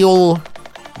feel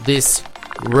this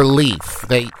relief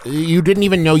that you didn't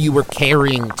even know you were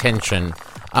carrying tension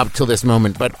up till this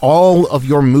moment, but all of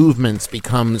your movements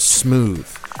become smooth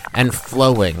and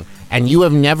flowing, and you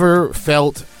have never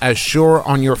felt as sure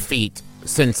on your feet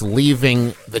since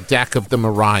leaving the deck of the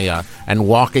Mariah and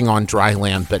walking on dry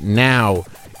land. But now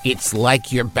it's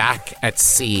like you're back at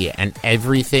sea and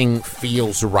everything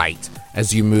feels right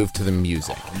as you move to the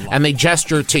music. And they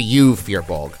gesture to you,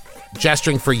 Fearbolg,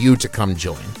 gesturing for you to come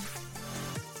join.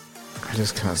 I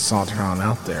just kind of saunter on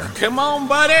out there. Come on,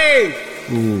 buddy!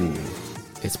 Ooh,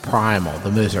 it's primal.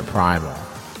 The moves are primal.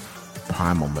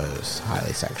 Primal moves,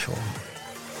 highly sexual.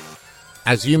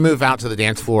 As you move out to the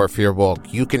dance floor, Fearbolg,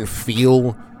 you can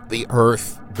feel the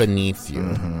earth beneath you.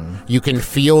 Mm-hmm. You can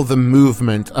feel the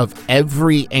movement of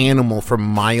every animal for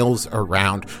miles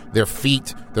around. Their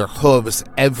feet, their hooves,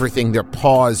 everything, their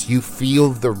paws. You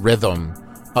feel the rhythm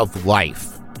of life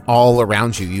all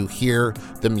around you. You hear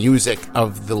the music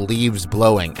of the leaves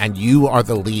blowing, and you are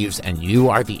the leaves, and you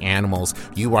are the animals.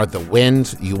 You are the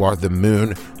wind, you are the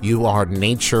moon, you are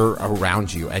nature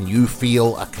around you, and you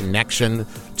feel a connection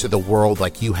to the world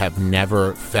like you have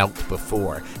never felt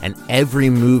before. And every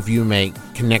move you make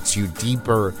connects you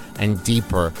deeper and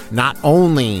deeper, not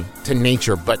only to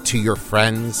nature, but to your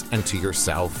friends and to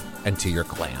yourself and to your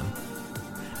clan.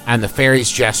 And the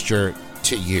fairies gesture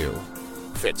to you,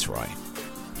 Fitzroy.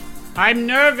 I'm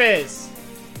nervous.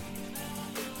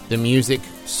 The music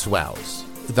swells.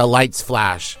 The lights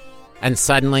flash. And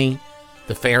suddenly,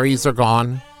 the fairies are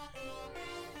gone.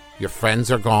 Your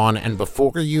friends are gone. And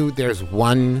before you, there's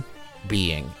one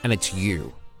being. And it's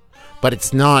you. But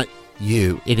it's not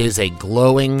you. It is a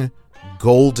glowing,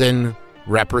 golden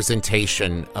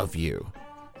representation of you.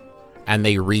 And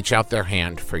they reach out their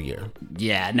hand for you.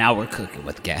 Yeah, now we're cooking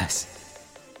with gas.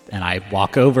 And I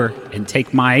walk over and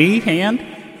take my hand.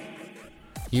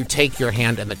 You take your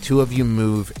hand and the 2 of you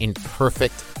move in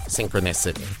perfect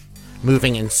synchronicity,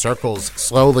 moving in circles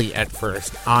slowly at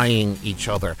first, eyeing each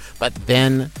other, but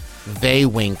then they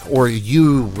wink or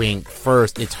you wink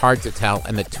first. It's hard to tell,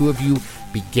 and the 2 of you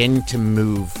begin to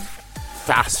move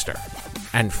faster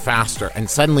and faster, and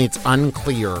suddenly it's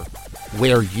unclear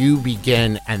where you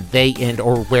begin and they end,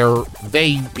 or where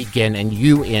they begin and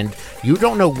you end. You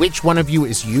don't know which one of you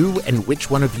is you and which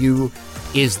one of you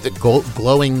is the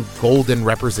glowing golden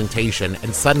representation,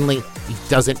 and suddenly it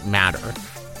doesn't matter.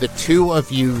 The two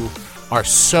of you are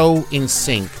so in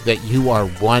sync that you are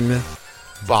one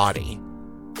body.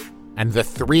 And the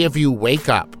three of you wake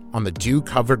up on the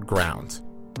dew-covered ground,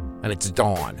 and it's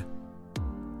dawn.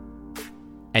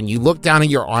 And you look down at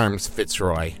your arms,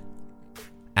 Fitzroy,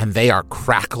 and they are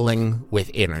crackling with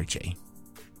energy.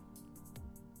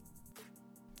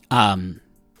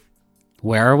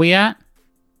 Where are we at?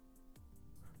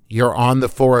 You're on the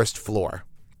forest floor.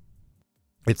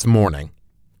 It's morning.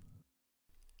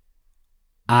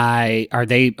 Are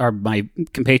my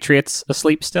compatriots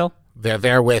asleep still? They're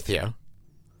there with you.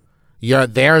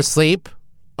 They're asleep.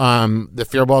 The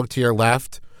Firbolg to your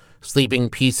left, sleeping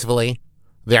peacefully.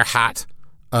 They're hot,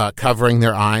 covering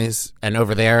their eyes. And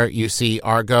over there, you see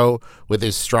Argo with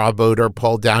his straw boater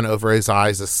pulled down over his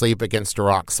eyes, asleep against a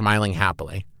rock, smiling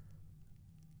happily.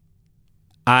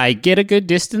 I get a good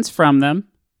distance from them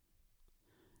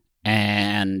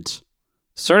and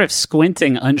sort of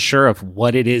squinting, unsure of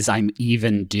what it is I'm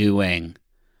even doing.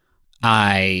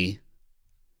 I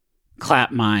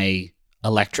clap my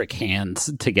electric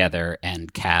hands together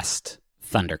and cast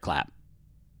Thunderclap.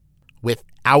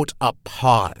 Without a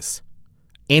pause,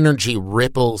 energy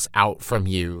ripples out from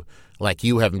you like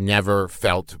you have never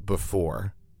felt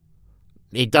before.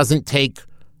 It doesn't take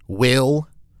will.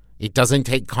 It doesn't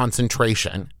take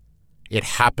concentration. It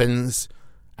happens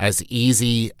as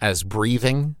easy as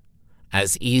breathing,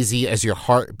 as easy as your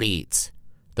heart beats.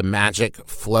 The magic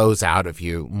flows out of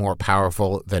you more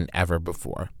powerful than ever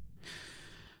before.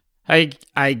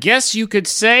 I guess you could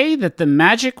say that the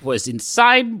magic was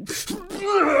inside.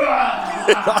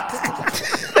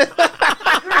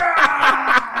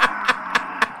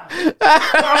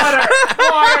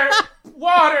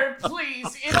 Water,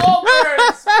 please. It all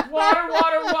burns. Water.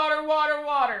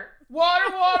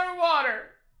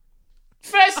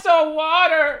 Festo,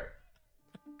 water.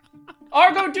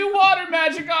 Argo, do water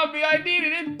magic on me. I need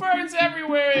it. It burns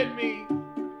everywhere in me.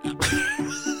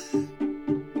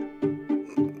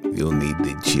 You'll need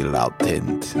the chill out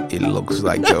tent. It looks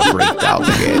like you're freaked out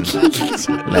again.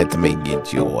 Let me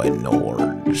get you an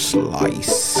orange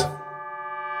slice.